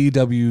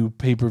AEW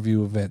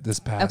pay-per-view event this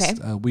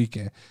past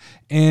weekend.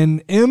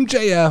 And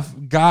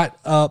MJF got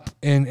up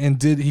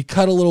and he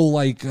cut a little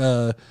like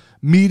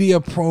media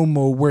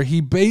promo where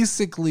he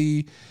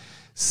basically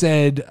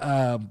said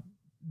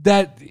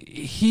that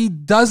he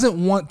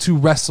doesn't want to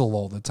wrestle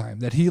all the time,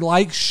 that he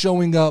likes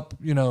showing up,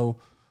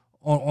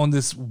 on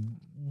this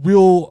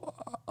real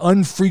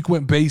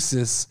unfrequent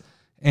basis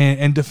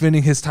and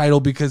defending his title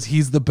because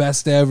he's the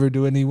best to ever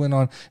do it. And he went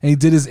on and he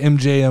did his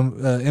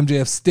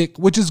MJF stick,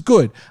 which is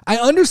good. I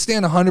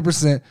understand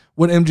 100%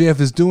 what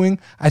MJF is doing.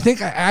 I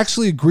think I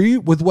actually agree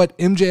with what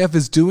MJF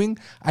is doing.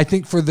 I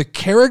think for the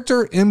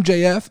character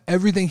MJF,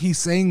 everything he's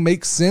saying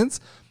makes sense.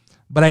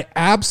 But I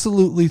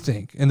absolutely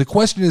think, and the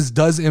question is,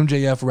 does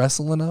MJF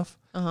wrestle enough?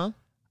 I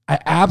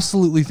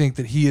absolutely think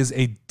that he is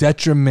a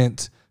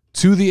detriment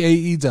to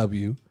the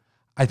AEW.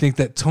 I think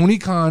that Tony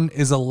Khan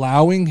is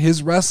allowing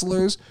his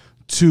wrestlers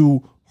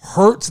to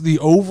hurt the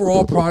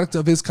overall product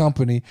of his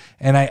company.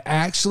 And I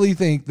actually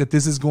think that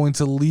this is going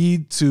to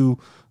lead to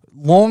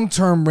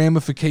long-term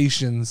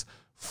ramifications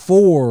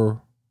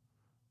for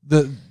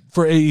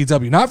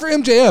AEW, not for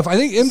MJF. I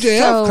think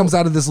MJF comes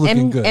out of this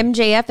looking good.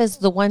 MJF is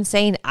the one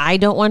saying, I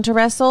don't want to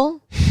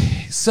wrestle?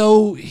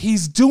 So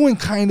he's doing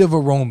kind of a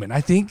Roman.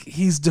 I think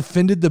he's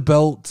defended the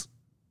belt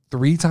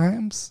 3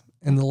 times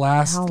in the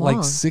last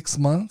 6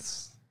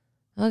 months.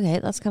 Okay,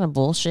 that's kind of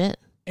bullshit.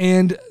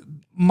 And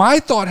my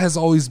thought has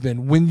always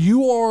been, when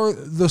you are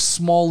the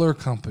smaller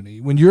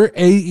company, when you're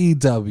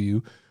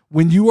AEW,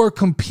 when you are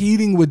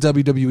competing with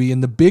WWE,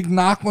 and the big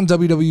knock on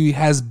WWE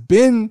has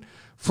been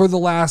for the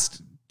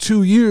last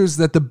 2 years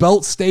that the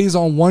belt stays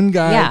on one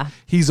guy. Yeah.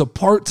 He's a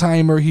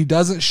part-timer. He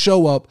doesn't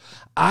show up.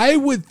 I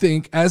would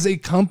think as a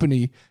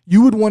company,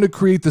 you would want to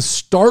create the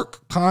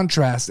stark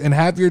contrast and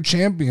have your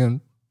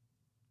champion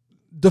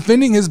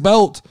defending his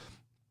belt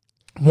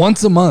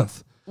once a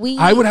month.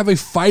 I would have a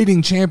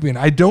fighting champion.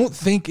 I don't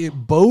think it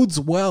bodes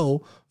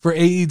well for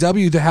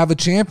AEW to have a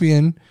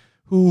champion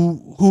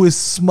who is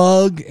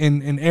smug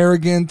and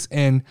arrogant,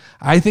 and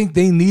I think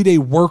they need a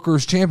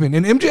workers champion.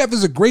 And MJF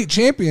is a great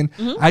champion.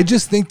 Mm-hmm. I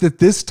just think that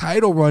this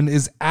title run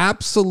is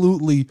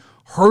absolutely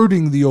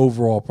hurting the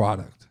overall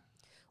product.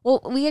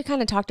 Well, we had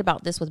kind of talked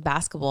about this with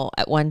basketball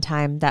at one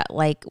time, that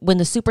like when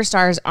the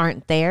superstars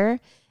aren't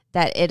there,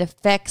 that it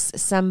affects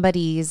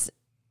somebody's,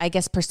 I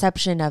guess,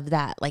 perception of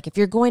that. Like if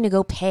you're going to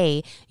go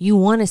pay, you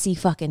want to see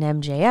fucking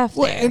MJF there.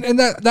 Well, and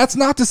that's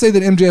not to say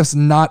that MJF's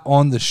not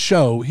on the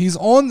show. He's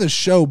on the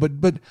show,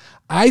 but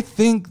I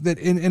think that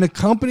in a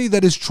company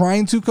that is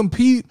trying to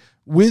compete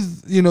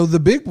with, you know, the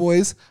big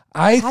boys,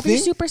 have your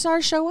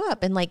superstars show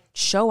up and like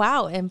show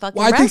out and fucking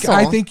wrestle.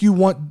 I think you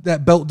want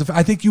that belt.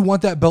 I think you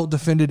want that belt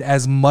defended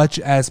as much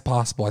as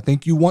possible. I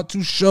think you want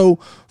to show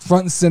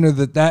front and center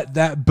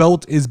that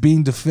belt is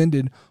being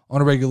defended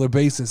on a regular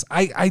basis.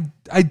 I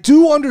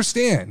do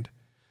understand.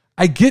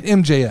 I get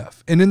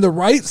MJF, and in the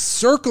right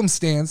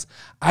circumstance,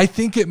 I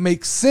think it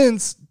makes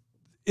sense.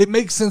 It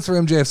makes sense for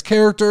MJF's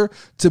character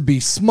to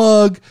be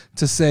smug,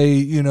 to say,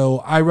 you know,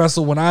 I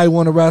wrestle when I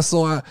want to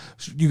wrestle.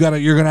 You're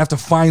gonna have to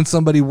find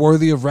somebody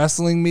worthy of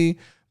wrestling me.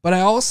 But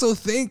I also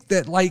think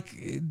that like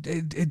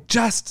it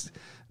just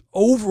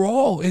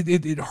overall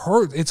it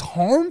hurts. It's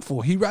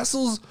harmful. He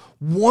wrestles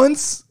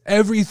once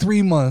every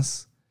 3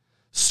 months,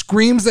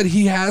 screams that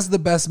he has the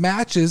best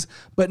matches,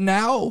 but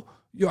now,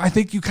 you know, I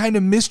think you kind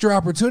of missed your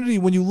opportunity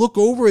when you look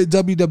over at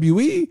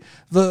WWE.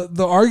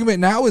 The argument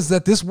now is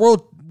that this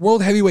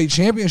World Heavyweight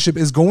Championship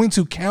is going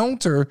to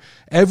counter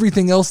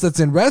everything else that's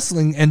in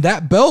wrestling, and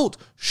that belt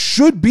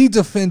should be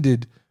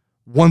defended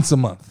once a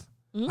month.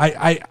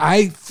 Mm-hmm.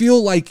 I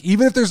feel like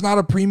even if there's not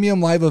a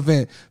premium live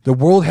event, the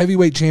World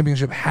Heavyweight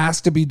Championship has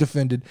to be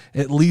defended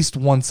at least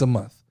once a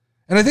month.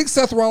 And I think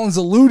Seth Rollins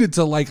alluded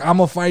to, like,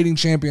 I'm a fighting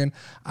champion,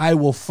 I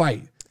will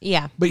fight.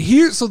 Yeah. But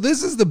so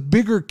this is the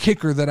bigger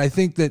kicker that I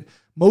think that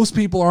most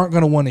people aren't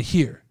going to want to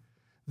hear.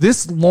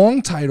 This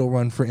long title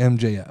run for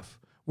MJF,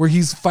 where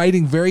he's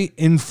fighting very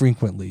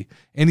infrequently,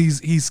 and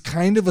he's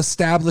kind of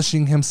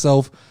establishing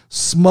himself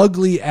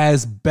smugly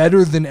as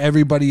better than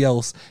everybody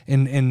else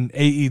in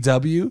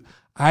AEW.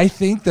 I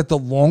think that the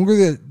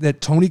longer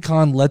that Tony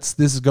Khan lets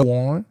this go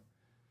on,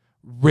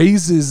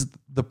 raises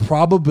the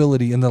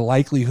probability and the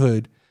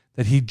likelihood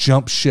that he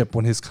jumps ship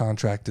when his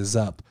contract is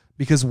up.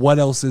 Because what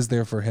else is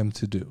there for him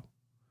to do?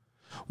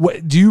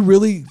 What do you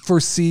really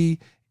foresee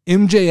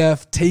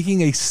MJF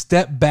taking a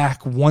step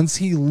back once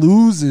he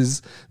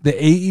loses the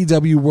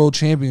AEW World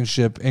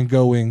Championship and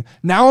going,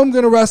 now I'm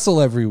going to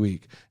wrestle every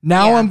week.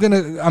 Now I'm going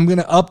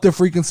to up the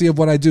frequency of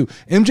what I do.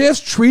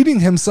 MJF's treating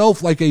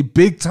himself like a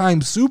big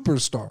time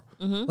superstar,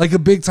 like a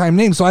big time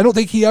name. So I don't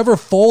think he ever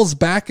falls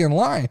back in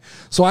line.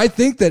 So I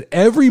think that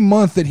every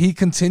month that he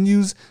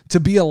continues to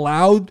be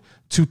allowed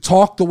to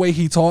talk the way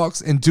he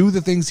talks and do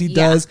the things he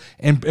does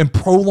and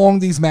prolong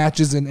these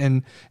matches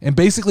and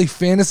basically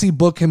fantasy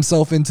book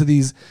himself into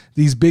these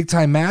big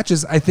time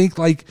matches, I think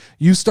like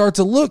you start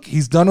to look,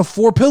 he's done a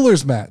 4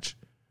 pillars match.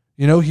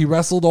 You know, he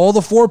wrestled all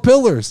the 4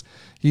 pillars.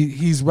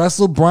 He's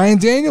wrestled Bryan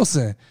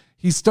Danielson.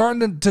 He's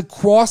starting to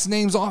cross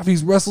names off.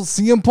 He's wrestled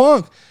CM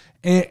Punk.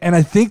 And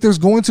I think there's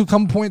going to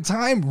come a point in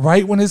time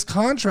right when his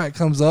contract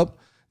comes up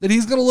that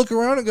he's going to look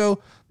around and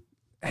go,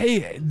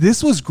 hey,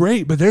 this was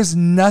great, but there's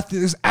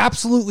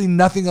absolutely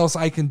nothing else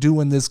I can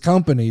do in this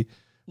company.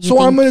 So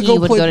I'm going to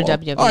go play to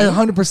WWE?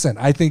 100%.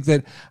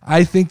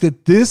 I think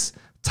that this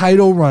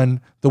title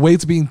run, the way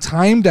it's being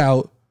timed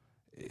out,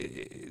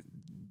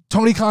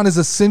 Tony Khan is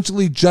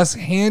essentially just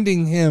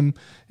handing him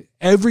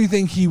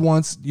everything he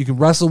wants. You can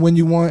wrestle when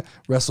you want,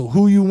 wrestle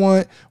who you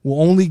want.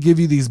 We'll only give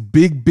you these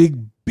big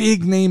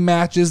name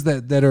matches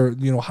that are,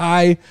 you know,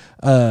 high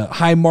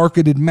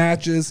marketed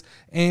matches.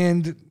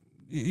 And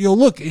you'll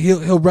look,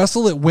 he'll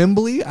wrestle at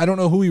Wembley. I don't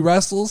know who he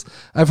wrestles.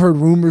 I've heard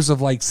rumors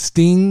of like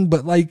Sting,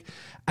 but like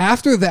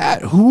after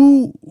that,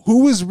 who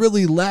is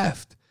really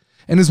left?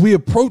 And as we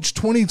approach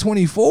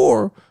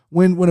 2024,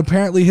 when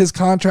apparently his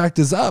contract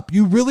is up,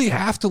 you really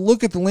have to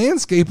look at the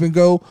landscape and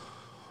go,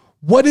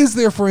 what is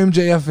there for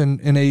MJF in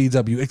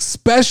AEW?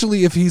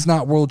 Especially if he's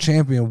not world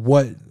champion,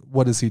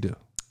 what does he do?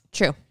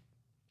 True.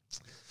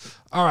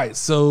 All right,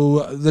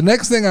 so the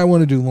next thing I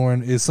want to do,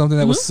 Lauren, is something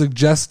that was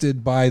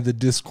suggested by the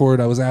Discord.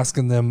 I was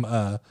asking them,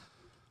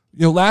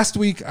 last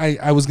week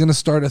I was going to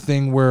start a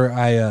thing where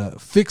I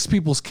fix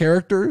people's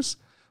characters,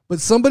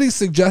 but somebody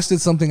suggested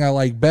something I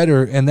like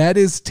better, and that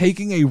is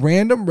taking a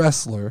random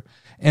wrestler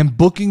and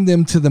booking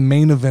them to the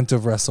main event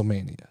of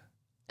WrestleMania.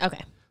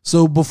 Okay.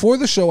 So before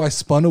the show, I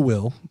spun a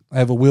wheel. I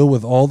have a wheel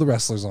with all the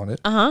wrestlers on it.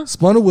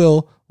 Spun a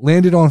wheel,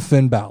 landed on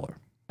Finn Balor.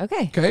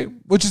 Okay,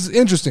 which is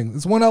interesting.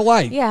 It's one I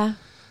like. Yeah.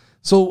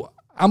 So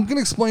I'm going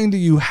to explain to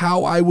you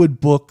how I would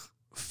book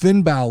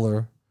Finn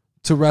Balor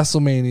to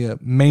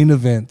WrestleMania main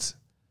event,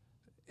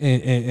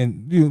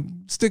 and you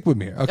stick with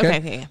me here,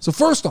 okay? So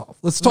first off,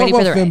 let's talk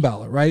about Finn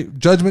Balor, right?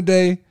 Judgment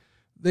Day.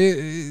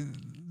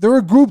 They're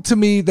a group to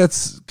me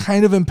that's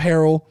kind of in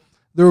peril.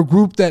 They're a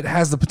group that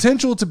has the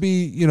potential to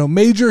be,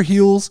 major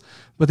heels,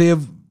 but they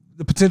have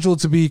the potential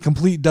to be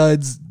complete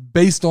duds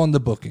based on the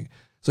booking.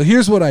 So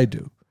here's what I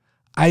do.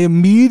 I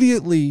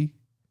immediately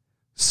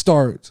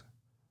start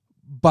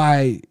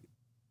by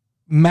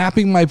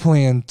mapping my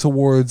plan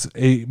towards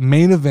a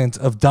main event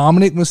of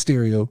Dominic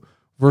Mysterio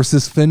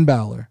versus Finn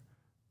Balor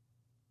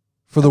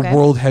for the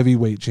World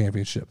Heavyweight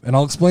Championship. And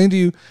I'll explain to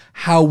you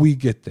how we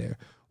get there.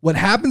 What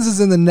happens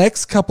is in the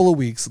next couple of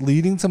weeks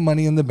leading to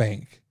Money in the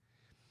Bank,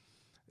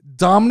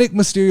 Dominic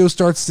Mysterio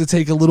starts to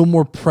take a little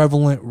more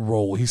prevalent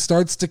role. He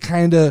starts to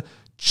kind of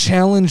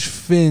challenge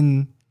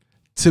Finn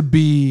to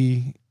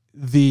be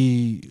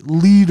the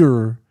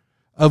leader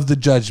of the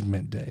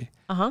Judgment Day.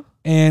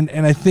 And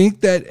I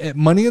think that at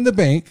Money in the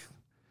Bank,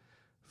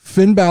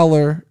 Finn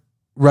Balor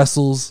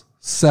wrestles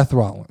Seth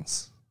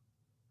Rollins.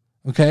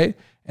 Okay?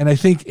 And I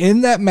think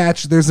in that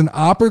match, there's an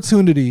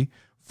opportunity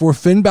for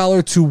Finn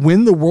Balor to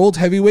win the World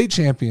Heavyweight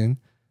Championship.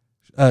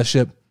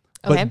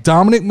 But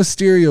Dominic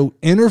Mysterio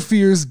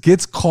interferes,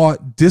 gets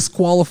caught,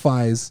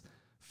 disqualifies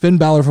Finn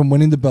Balor from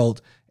winning the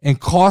belt, and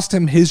cost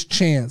him his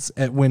chance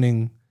at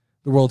winning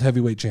the World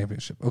Heavyweight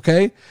Championship.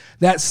 Okay?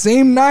 That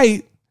same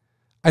night,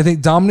 I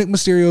think Dominic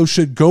Mysterio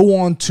should go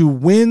on to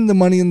win the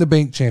Money in the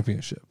Bank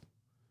Championship.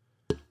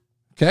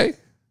 Okay?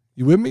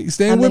 You with me? You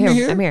staying with me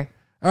here? I'm here.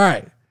 All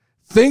right.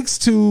 Thanks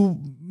to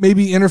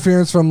maybe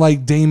interference from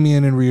like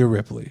Damian and Rhea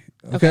Ripley.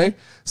 Okay?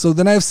 So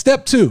then I have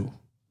step 2.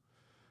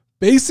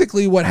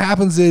 Basically, what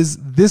happens is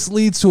this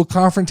leads to a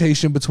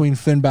confrontation between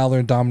Finn Balor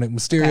and Dominic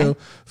Mysterio.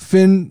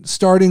 Finn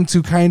starting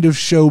to kind of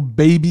show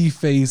baby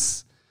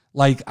face,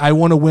 like, I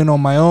want to win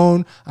on my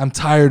own. I'm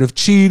tired of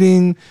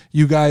cheating.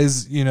 You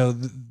guys,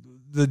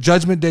 the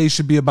Judgment Day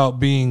should be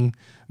about being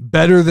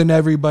better than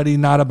everybody,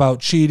 not about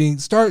cheating.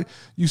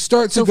 You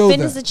start to go there. So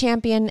Finn is the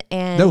champion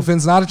and... No,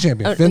 Finn's not a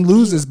champion. Finn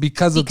loses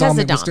because of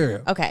Dominic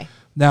Mysterio. Okay.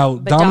 Now,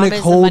 but Dominic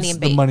holds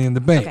the Money in the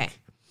Bank. Okay.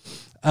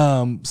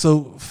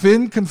 So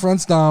Finn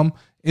confronts Dom,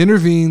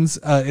 intervenes.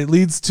 It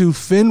leads to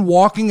Finn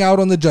walking out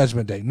on the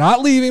Judgment Day.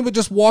 Not leaving, but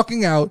just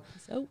walking out.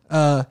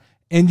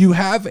 And you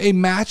have a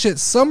match at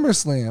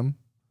SummerSlam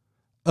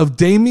of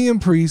Damian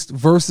Priest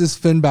versus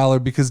Finn Balor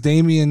because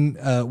Damian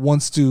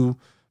wants to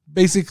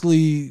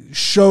basically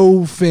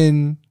show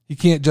Finn he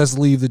can't just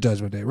leave the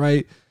Judgment Day,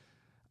 right?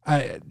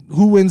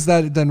 Who wins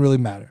that? It doesn't really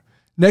matter.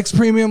 Next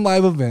premium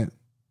live event,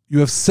 you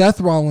have Seth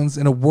Rollins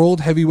in a World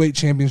Heavyweight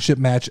Championship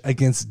match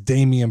against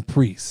Damian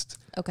Priest.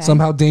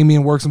 Somehow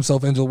Damian works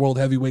himself into the World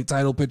Heavyweight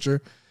title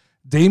picture.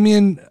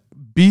 Damian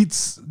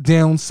beats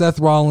down Seth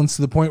Rollins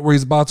to the point where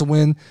he's about to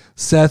win.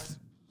 Seth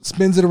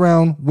spins it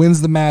around,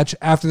 wins the match.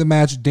 After the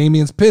match,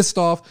 Damian's pissed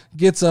off,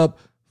 gets up,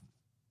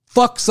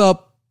 fucks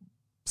up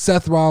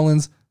Seth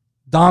Rollins.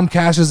 Dom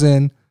cashes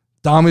in.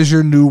 Dom is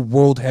your new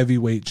World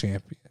Heavyweight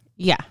Champion.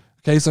 Yeah.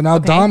 Okay, so now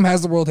Dom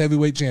has the World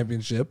Heavyweight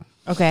Championship.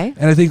 Okay.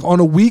 And I think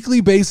on a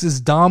weekly basis,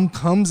 Dom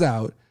comes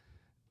out.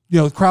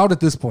 The crowd at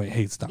this point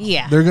hates Dom.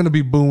 Yeah. They're going to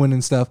be booing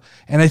and stuff.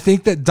 And I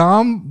think that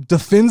Dom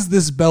defends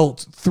this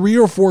belt 3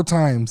 or 4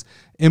 times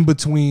in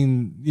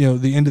between,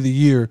 the end of the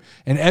year.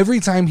 And every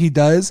time he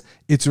does,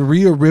 it's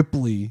Rhea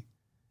Ripley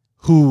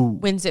who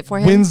wins it for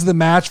him. Wins the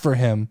match for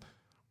him.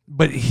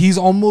 But he's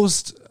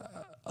almost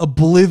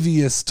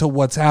oblivious to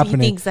what's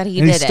happening. He thinks that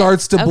he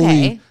starts to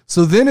believe.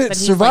 So then at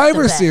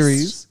Survivor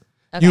Series,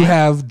 you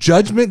have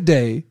Judgment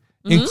Day,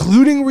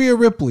 including Rhea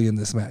Ripley in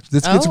this match.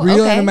 This gets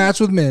Rhea in a match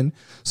with men.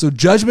 So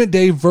Judgment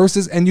Day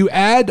versus, and you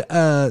add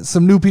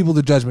some new people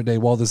to Judgment Day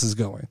while this is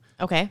going.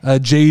 Okay.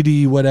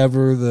 JD,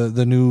 whatever,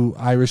 the new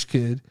Irish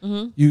kid.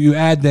 You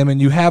add them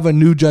and you have a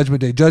new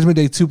Judgment Day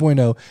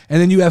 2.0.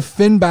 And then you have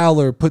Finn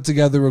Balor put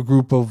together a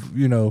group of,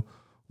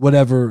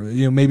 whatever,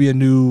 maybe a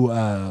new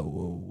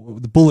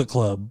the Bullet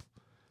Club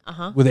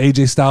with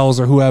AJ Styles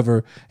or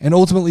whoever. And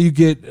ultimately you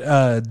get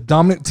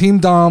Team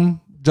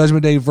Dom,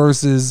 Judgment Day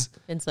versus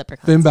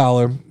Finn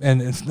Balor.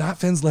 And it's not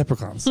Finn's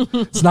Leprechauns.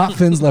 It's not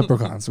Finn's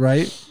Leprechauns,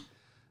 right?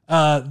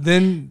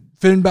 Then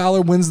Finn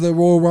Balor wins the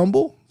Royal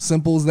Rumble.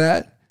 Simple as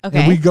that. Okay.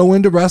 And we go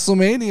into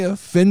WrestleMania,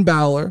 Finn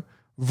Balor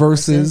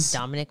versus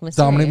Dominic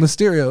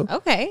Mysterio.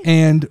 Okay.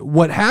 And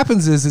what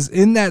happens is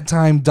in that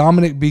time,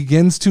 Dominic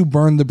begins to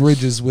burn the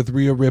bridges with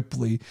Rhea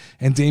Ripley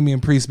and Damian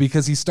Priest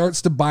because he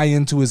starts to buy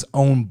into his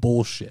own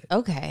bullshit.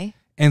 Okay.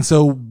 And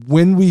so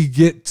when we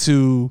get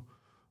to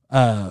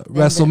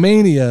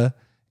WrestleMania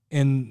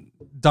and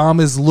Dom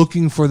is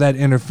looking for that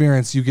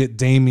interference, you get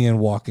Damian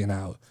walking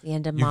out. The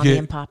end of Mommy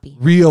and Poppy.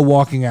 Rhea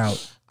walking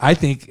out. I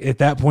think at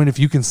that point, if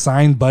you can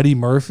sign Buddy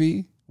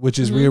Murphy, which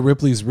is Rhea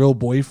Ripley's real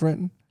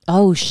boyfriend.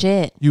 Oh,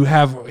 shit. You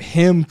have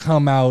him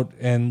come out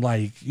and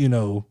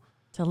to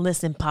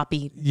listen,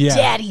 Poppy. Yeah.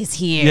 Daddy's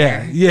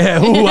here.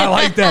 Yeah. Ooh, I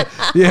like that.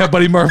 Yeah,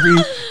 Buddy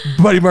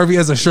Murphy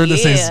has a shirt that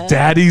says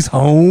Daddy's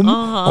home.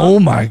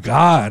 Oh my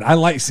God. I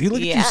look at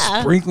you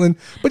sprinkling.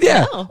 But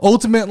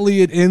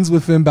ultimately it ends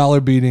with Finn Balor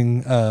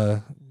beating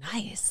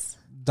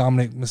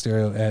Dominic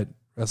Mysterio at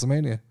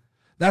WrestleMania.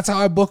 That's how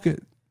I book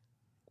it.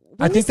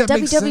 When I think that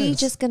makes sense. WWE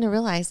just going to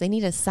realize they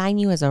need to sign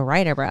you as a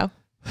writer, bro?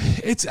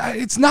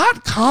 It's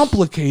not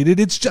complicated.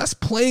 It's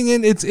just playing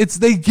in. It's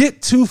they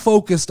get too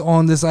focused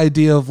on this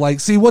idea of like,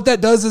 see what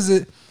that does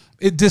is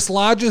it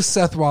dislodges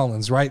Seth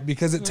Rollins, right?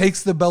 Because it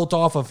takes the belt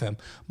off of him.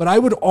 But I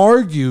would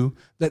argue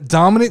that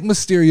Dominic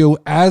Mysterio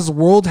as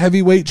World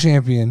Heavyweight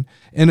Champion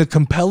in a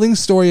compelling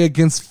story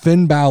against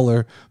Finn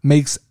Balor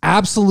makes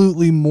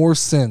absolutely more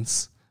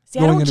sense. See,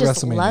 I don't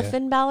just love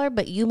Finn Balor,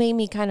 but you made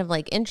me kind of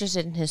like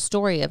interested in his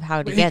story of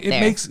how to get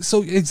there.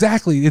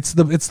 Exactly. It's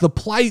the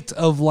plight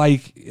of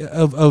like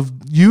of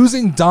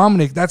using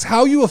Dominic. That's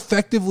how you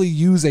effectively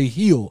use a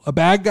heel, a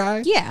bad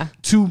guy. Yeah.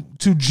 To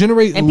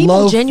generate and people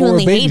love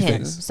genuinely for a hate babyface.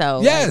 him. So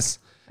yes,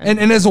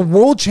 and as a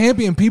world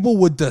champion, people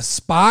would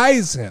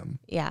despise him.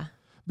 Yeah.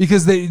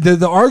 Because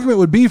the argument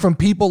would be from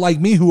people like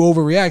me who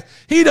overreact.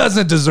 He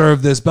doesn't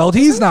deserve this belt.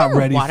 He's not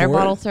ready for it. Water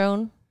bottle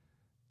thrown.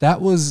 That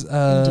was in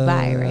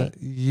Dubai, right?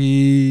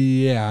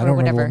 Yeah, I don't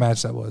remember what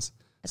match that was.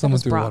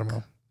 Someone threw a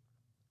watermelon.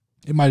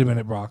 It might have been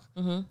at Brock.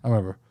 I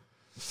remember.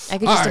 I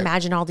could just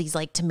imagine all these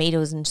like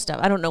tomatoes and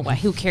stuff. I don't know why.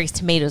 Who carries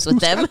tomatoes with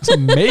them?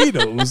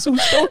 Tomatoes?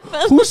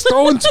 Who's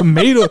throwing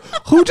tomatoes?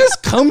 Who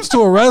just comes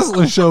to a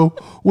wrestling show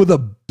with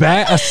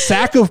a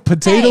sack of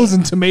potatoes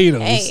and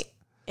tomatoes? Hey,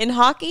 in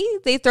hockey,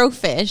 they throw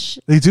fish.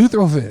 They do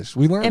throw fish.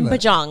 We learned that.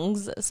 And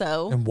bajongs.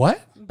 So. And what?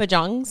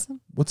 Bajongs.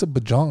 What's a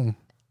bajong?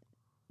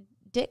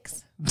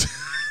 Dicks.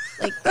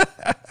 Like,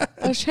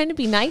 I was trying to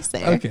be nice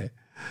there. Okay.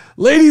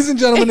 Ladies and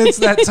gentlemen, it's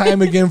that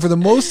time again for the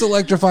most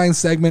electrifying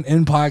segment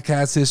in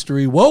podcast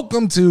history.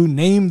 Welcome to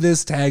Name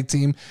This Tag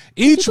Team.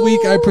 Each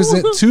week I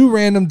present two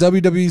random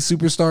WWE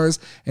superstars,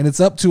 and it's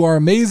up to our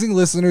amazing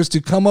listeners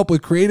to come up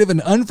with creative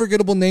and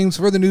unforgettable names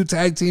for the new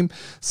tag team.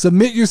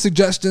 Submit your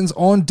suggestions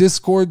on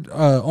Discord,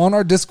 on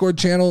our Discord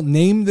channel,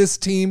 Name This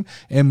Team,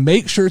 and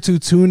make sure to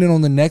tune in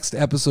on the next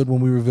episode when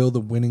we reveal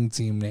the winning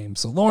team name.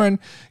 So, Lauren,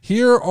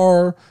 here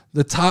are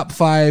the top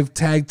 5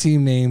 tag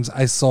team names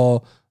I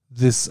saw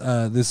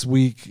this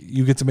week.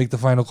 You get to make the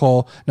final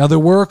call. Now, there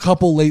were a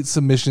couple late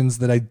submissions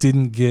that I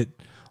didn't get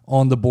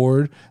on the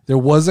board. There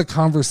was a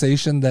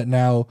conversation that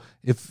now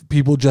if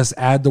people just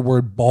add the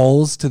word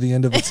balls to the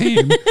end of a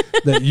team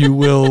that you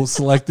will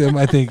select them.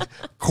 I think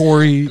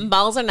Corey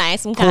balls are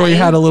nice. Corey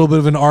had a little bit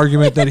of an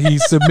argument that he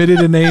submitted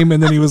a name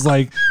and then he was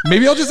like,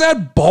 maybe I'll just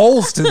add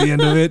balls to the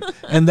end of it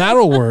and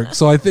that'll work.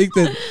 So I think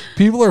that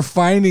people are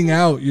finding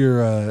out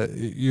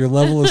your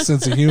level of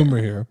sense of humor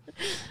here.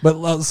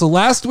 But so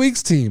last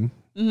week's team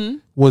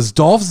was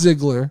Dolph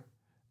Ziggler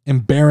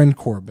and Baron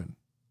Corbin.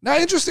 Now,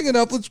 interesting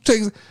enough, let's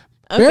take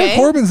Baron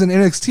Corbin's in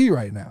NXT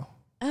right now.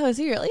 Oh, is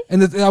he really?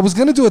 And I was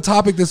going to do a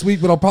topic this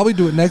week, but I'll probably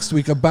do it next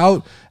week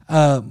about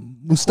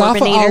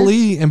Mustafa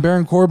Ali and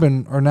Baron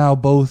Corbin are now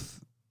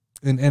both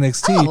in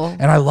NXT,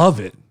 and I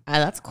love it.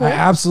 That's cool. I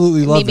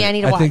absolutely love it. Maybe I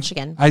need to watch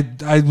again.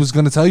 I was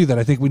going to tell you that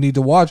I think we need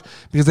to watch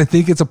because I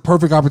think it's a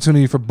perfect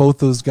opportunity for both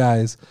those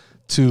guys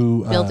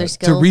to build their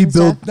skills, to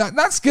rebuild,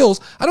 not skills.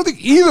 I don't think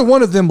either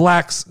one of them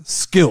lacks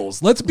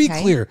skills. Let's be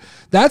clear.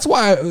 That's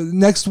why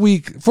next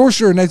week, this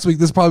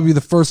will probably be the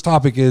first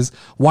topic is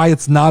why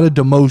it's not a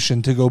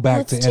demotion to go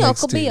back to NXT.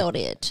 Let's talk about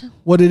it.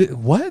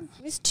 What?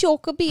 Let's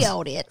talk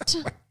about it.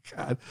 Oh my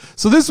God.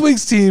 So this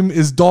week's team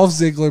is Dolph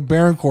Ziggler,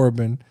 Baron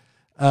Corbin.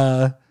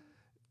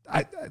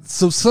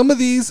 So some of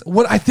these,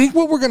 what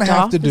we're going to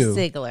have to do.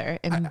 Ziggler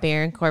and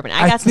Baron Corbin.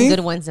 I got some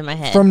good ones in my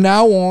head. From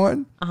now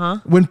on,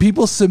 when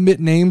people submit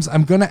names,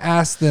 I'm going to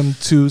ask them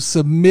to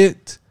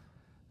submit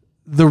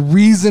the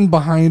reason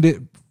behind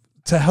it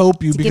to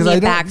help you because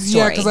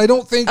I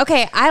don't think.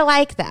 Okay, I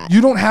like that.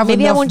 You don't have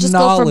maybe enough I won't just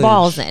knowledge. go for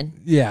balls then.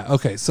 Yeah.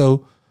 Okay.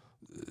 So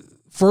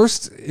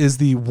first is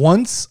the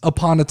Once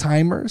Upon a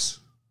Timers.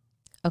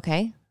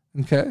 Okay.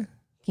 Okay.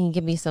 Can you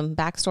give me some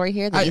backstory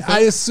here?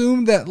 I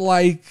assume that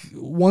like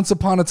Once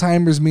Upon a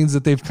Timers means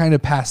that they've kind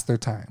of passed their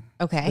time.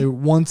 Okay. They're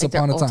once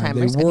upon a time.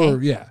 They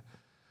were, yeah.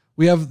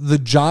 We have the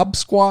Job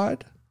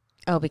Squad.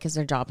 Oh, because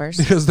they're jobbers.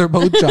 Because they're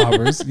both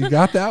jobbers. You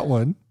got that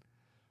one.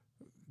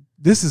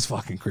 This is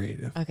fucking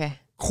creative. Okay.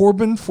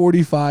 Corbin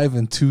 45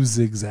 and 2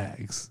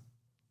 zigzags.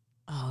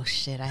 Oh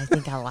shit, I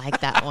think I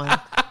like that one.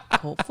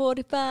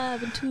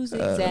 45 and 2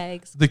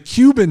 zigzags. The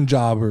Cuban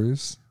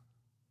Jobbers.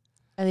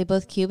 Are they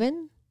both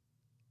Cuban?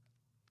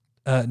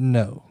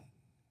 No.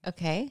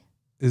 Okay.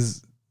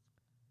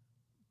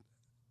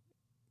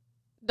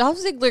 Dolph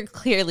Ziggler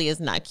clearly is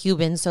not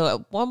Cuban, so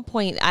at one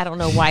point I don't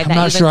know why that. I'm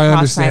not sure I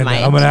understand that.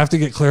 Mind. I'm gonna have to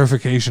get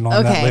clarification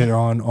on that later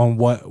on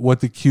what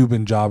the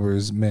Cuban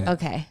Jobbers meant.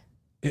 Okay.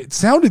 It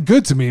sounded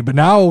good to me, but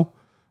now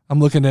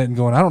I'm looking at it and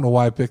going, I don't know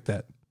why I picked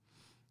that.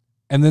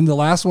 And then the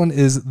last one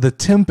is the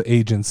Temp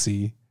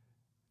Agency.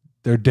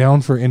 They're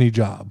down for any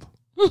job.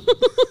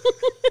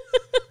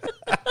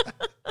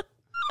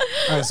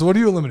 All right, so what are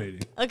you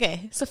eliminating?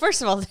 Okay, so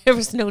first of all, there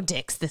was no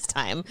dicks this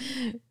time.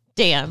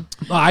 Damn.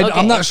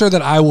 I'm not sure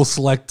that I will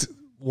select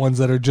ones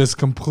that are just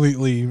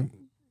completely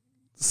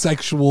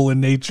sexual in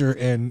nature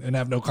and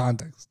have no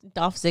context.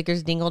 Dolph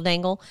Ziggler's dingle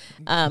dangle.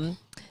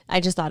 I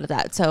just thought of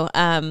that. So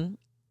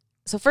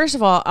So first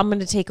of all, I'm going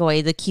to take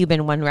away the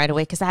Cuban one right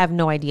away because I have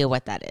no idea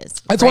what that is.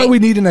 That's why we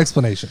need an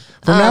explanation.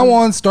 From now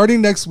on,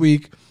 starting next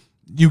week,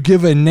 you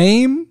give a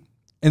name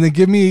and then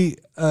give me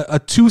a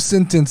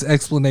 2-sentence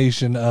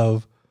explanation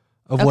of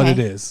what it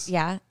is.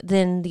 Yeah.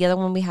 Then the other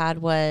one we had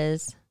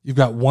was... You've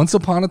got Once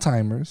Upon a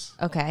Timers.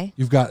 Okay.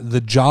 You've got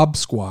The Job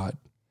Squad.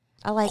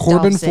 I like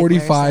Corbin Dolph Ziggler,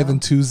 45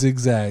 and 2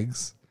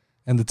 Zigzags.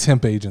 And The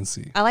Temp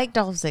Agency. I like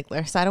Dolph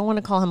Ziggler, so I don't want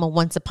to call him a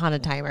Once Upon a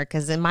Timer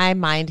because in my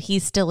mind,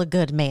 he's still a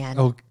good man.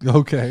 Oh,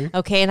 okay.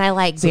 Okay, and I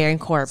like Baron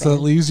Corbin. So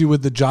that leaves you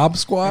with The Job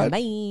Squad.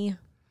 Bye.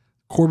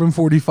 Corbin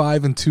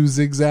 45 and 2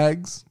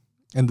 Zigzags.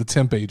 And The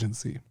Temp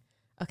Agency.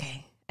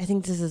 Okay. I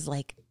think this is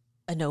like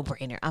a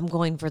no-brainer. I'm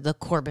going for the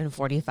Corbin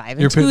 45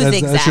 and Your 2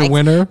 Zigzags. That's your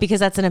winner? Because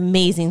that's an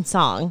amazing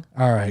song.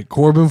 All right.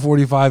 Corbin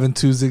 45 and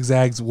 2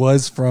 Zigzags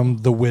was from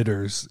The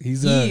Witters.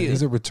 He's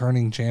a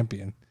returning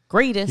champion.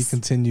 Greatest. He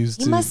continues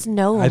to. He must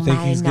know I think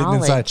he's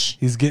knowledge. Getting inside.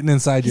 He's getting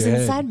inside your head.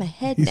 He's inside my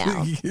head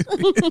now.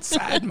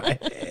 Inside my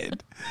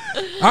head.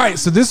 All right.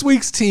 So this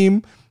week's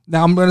team.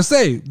 Now I'm going to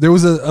say there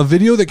was a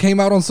video that came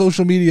out on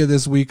social media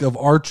this week of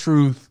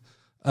R-Truth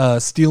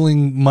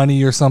stealing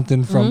money or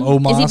something from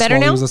Omos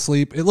while he was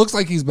asleep. It looks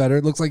like he's better.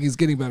 It looks like he's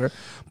getting better.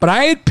 But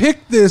I had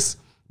picked this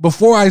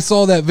before I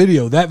saw that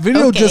video. That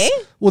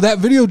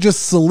video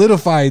just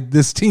solidified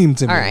this team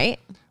to me. All right.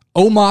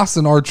 Omos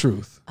and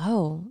R-Truth.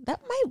 Oh,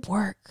 that might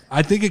work.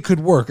 I think it could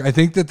work. I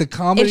think that the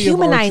comedy it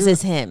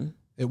humanizes him.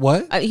 It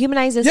what? It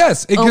humanizes.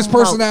 Yes, it gives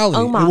personality.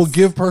 Omos. It will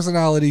give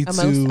personality to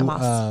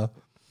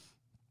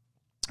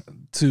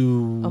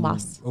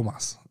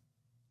Omos.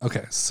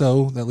 Okay,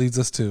 so that leads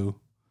us to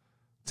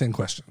 10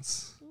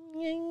 questions.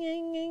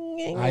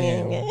 I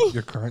am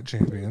your current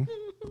champion.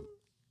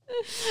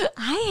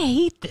 I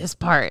hate this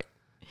part.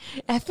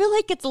 I feel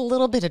like it's a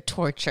little bit of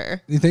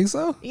torture. You think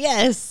so?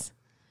 Yes.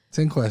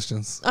 10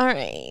 questions. All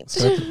right.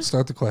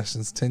 Start the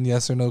questions. 10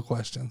 yes or no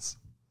questions.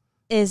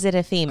 Is it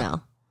a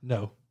female?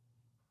 No.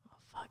 Oh,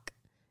 fuck.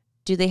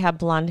 Do they have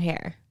blonde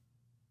hair?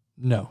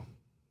 No.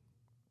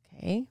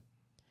 Okay.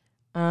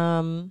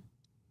 Do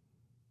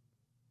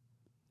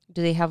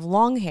they have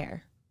long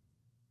hair?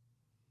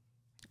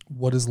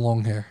 What is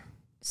long hair?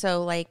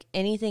 So, like,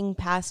 anything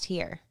past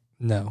here?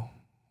 No.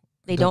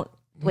 They don't.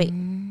 Wait.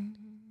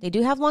 They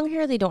do have long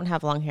hair or they don't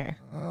have long hair?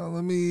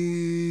 Let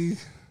me...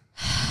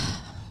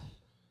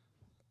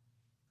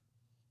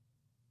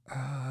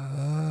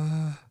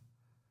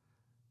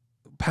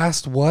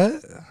 past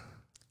what?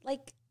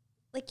 Like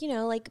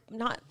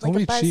not don't like a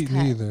be buzz cheating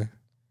cut. Either.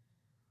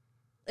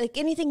 Like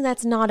anything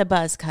that's not a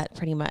buzz cut,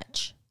 pretty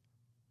much.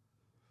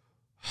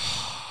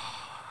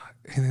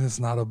 Anything that's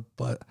not a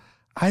butt.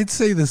 I'd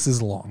say this is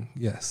long.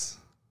 Yes.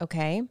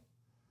 Okay.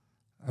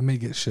 I may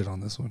get shit on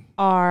this one.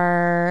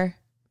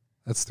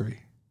 That's 3.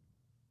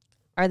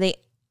 Are they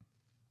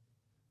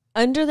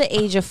under the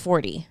age of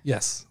 40?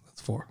 Yes,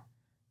 that's 4.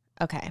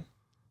 Okay.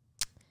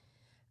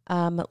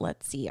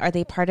 Let's see. Are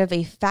they part of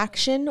a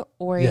faction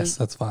or yes,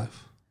 that's 5.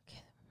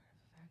 Okay.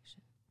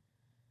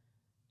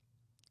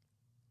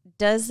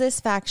 Does this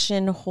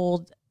faction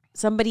hold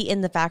somebody in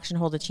the faction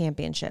hold a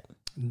championship?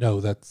 No,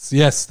 that's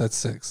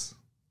 6.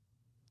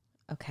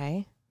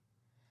 Okay.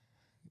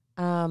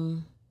 I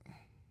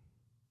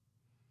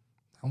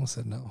almost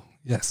said no.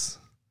 Yes.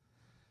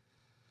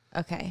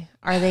 Okay.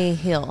 Are they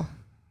heel?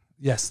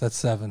 Yes, that's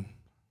 7.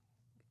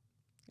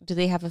 Do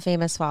they have a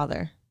famous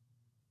father?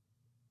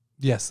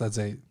 Yes, that's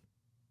 8.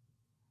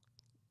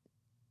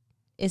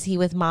 Is he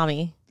with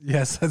mommy?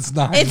 Yes, that's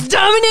 9. It's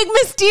Dominic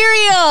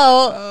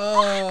Mysterio.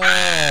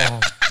 Oh.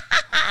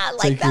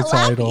 Like take that your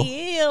title.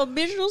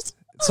 Visuals.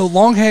 So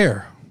long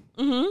hair.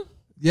 Mm-hmm.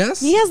 Yes?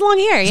 He has long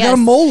hair. He's got a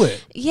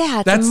mullet.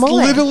 Yeah, that's a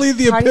mullet. literally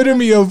the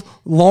epitome of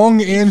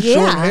long and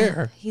short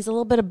hair. He's a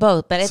little bit of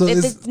both, but so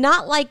it's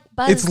not like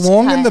buzzed. It's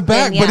long in the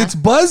back, but it's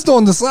buzzed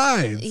on the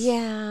sides.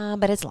 Yeah,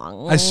 but it's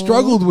long. I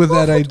struggled with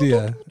that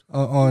idea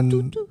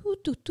on...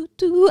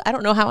 I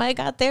don't know how I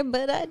got there,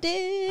 but I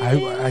did.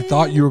 I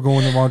thought you were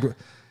going the wrong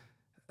direction.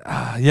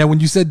 Yeah, when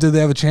you said, do they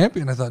have a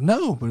champion? I thought,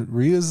 no, but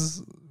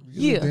Rhea's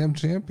a damn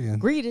champion.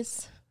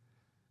 Greatest.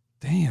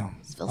 Damn.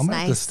 I'm going to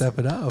have to step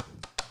it up.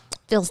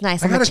 Feels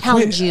nice. I'm going to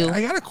challenge you.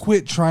 I got to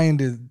quit trying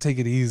to take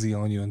it easy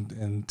on you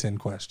in 10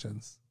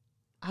 questions.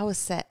 I was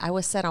set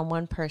on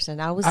one person.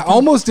 I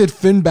almost did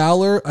Finn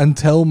Balor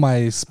until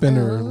my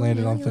spinner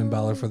landed on Finn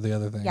Balor for the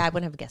other thing. Yeah, I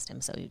wouldn't have guessed him,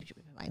 so you should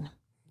be fine.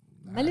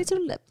 My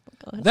little lip.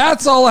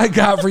 That's all I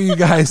got for you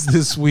guys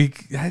this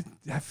week. I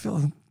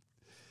feel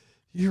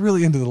you're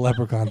really into the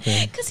leprechaun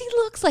thing. Because he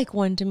looks like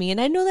one to me, and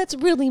I know that's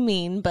really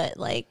mean, but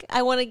like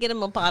I want to get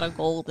him a pot of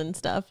gold and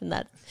stuff, and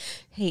that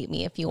hate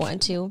me if you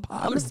want to.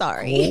 I'm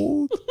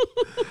sorry.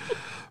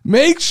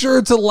 Make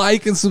sure to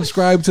like and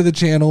subscribe to the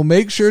channel.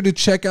 Make sure to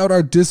check out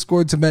our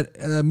Discord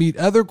to meet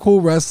other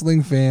cool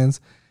wrestling fans,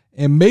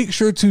 and make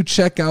sure to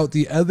check out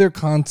the other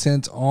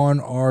content on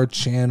our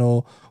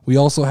channel. We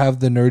also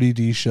have the Nerdy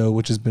D show,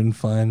 which has been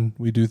fun.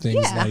 We do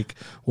things like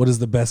what is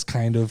the best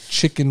kind of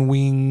chicken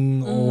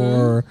wing,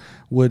 or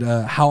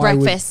how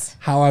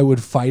I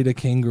would fight a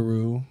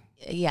kangaroo.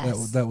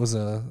 Yes, that was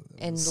a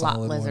and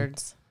lot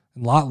lizards.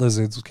 And Lot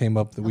Lizards came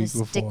up the week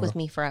before. Stick with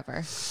me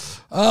forever.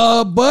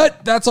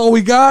 But that's all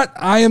we got.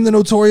 I am the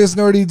Notorious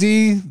Nerdy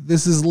D.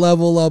 This is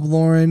Level Up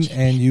Lauren,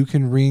 and you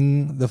can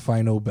ring the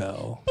final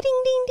bell. Ding,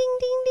 ding, ding,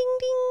 ding, ding,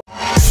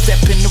 ding.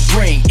 Step in the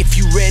ring, if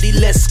you ready,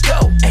 let's go.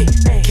 Ay,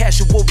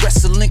 casual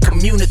wrestling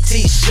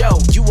community show.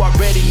 You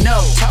already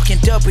know, talking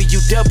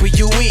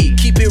WWE.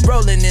 Keep it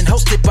rolling and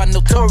hosted by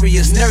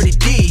Notorious Nerdy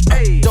D.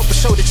 Dope a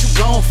show that you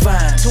gon'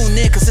 find. Tune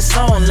in cause it's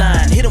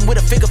online. Hit him with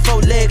a figure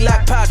 4 leg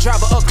lock, power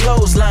driver or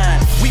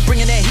clothesline. We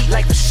bringing that heat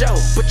like the show,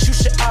 but you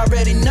should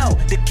already know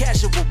the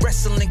casual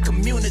wrestling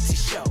community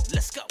show.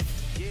 Let's go.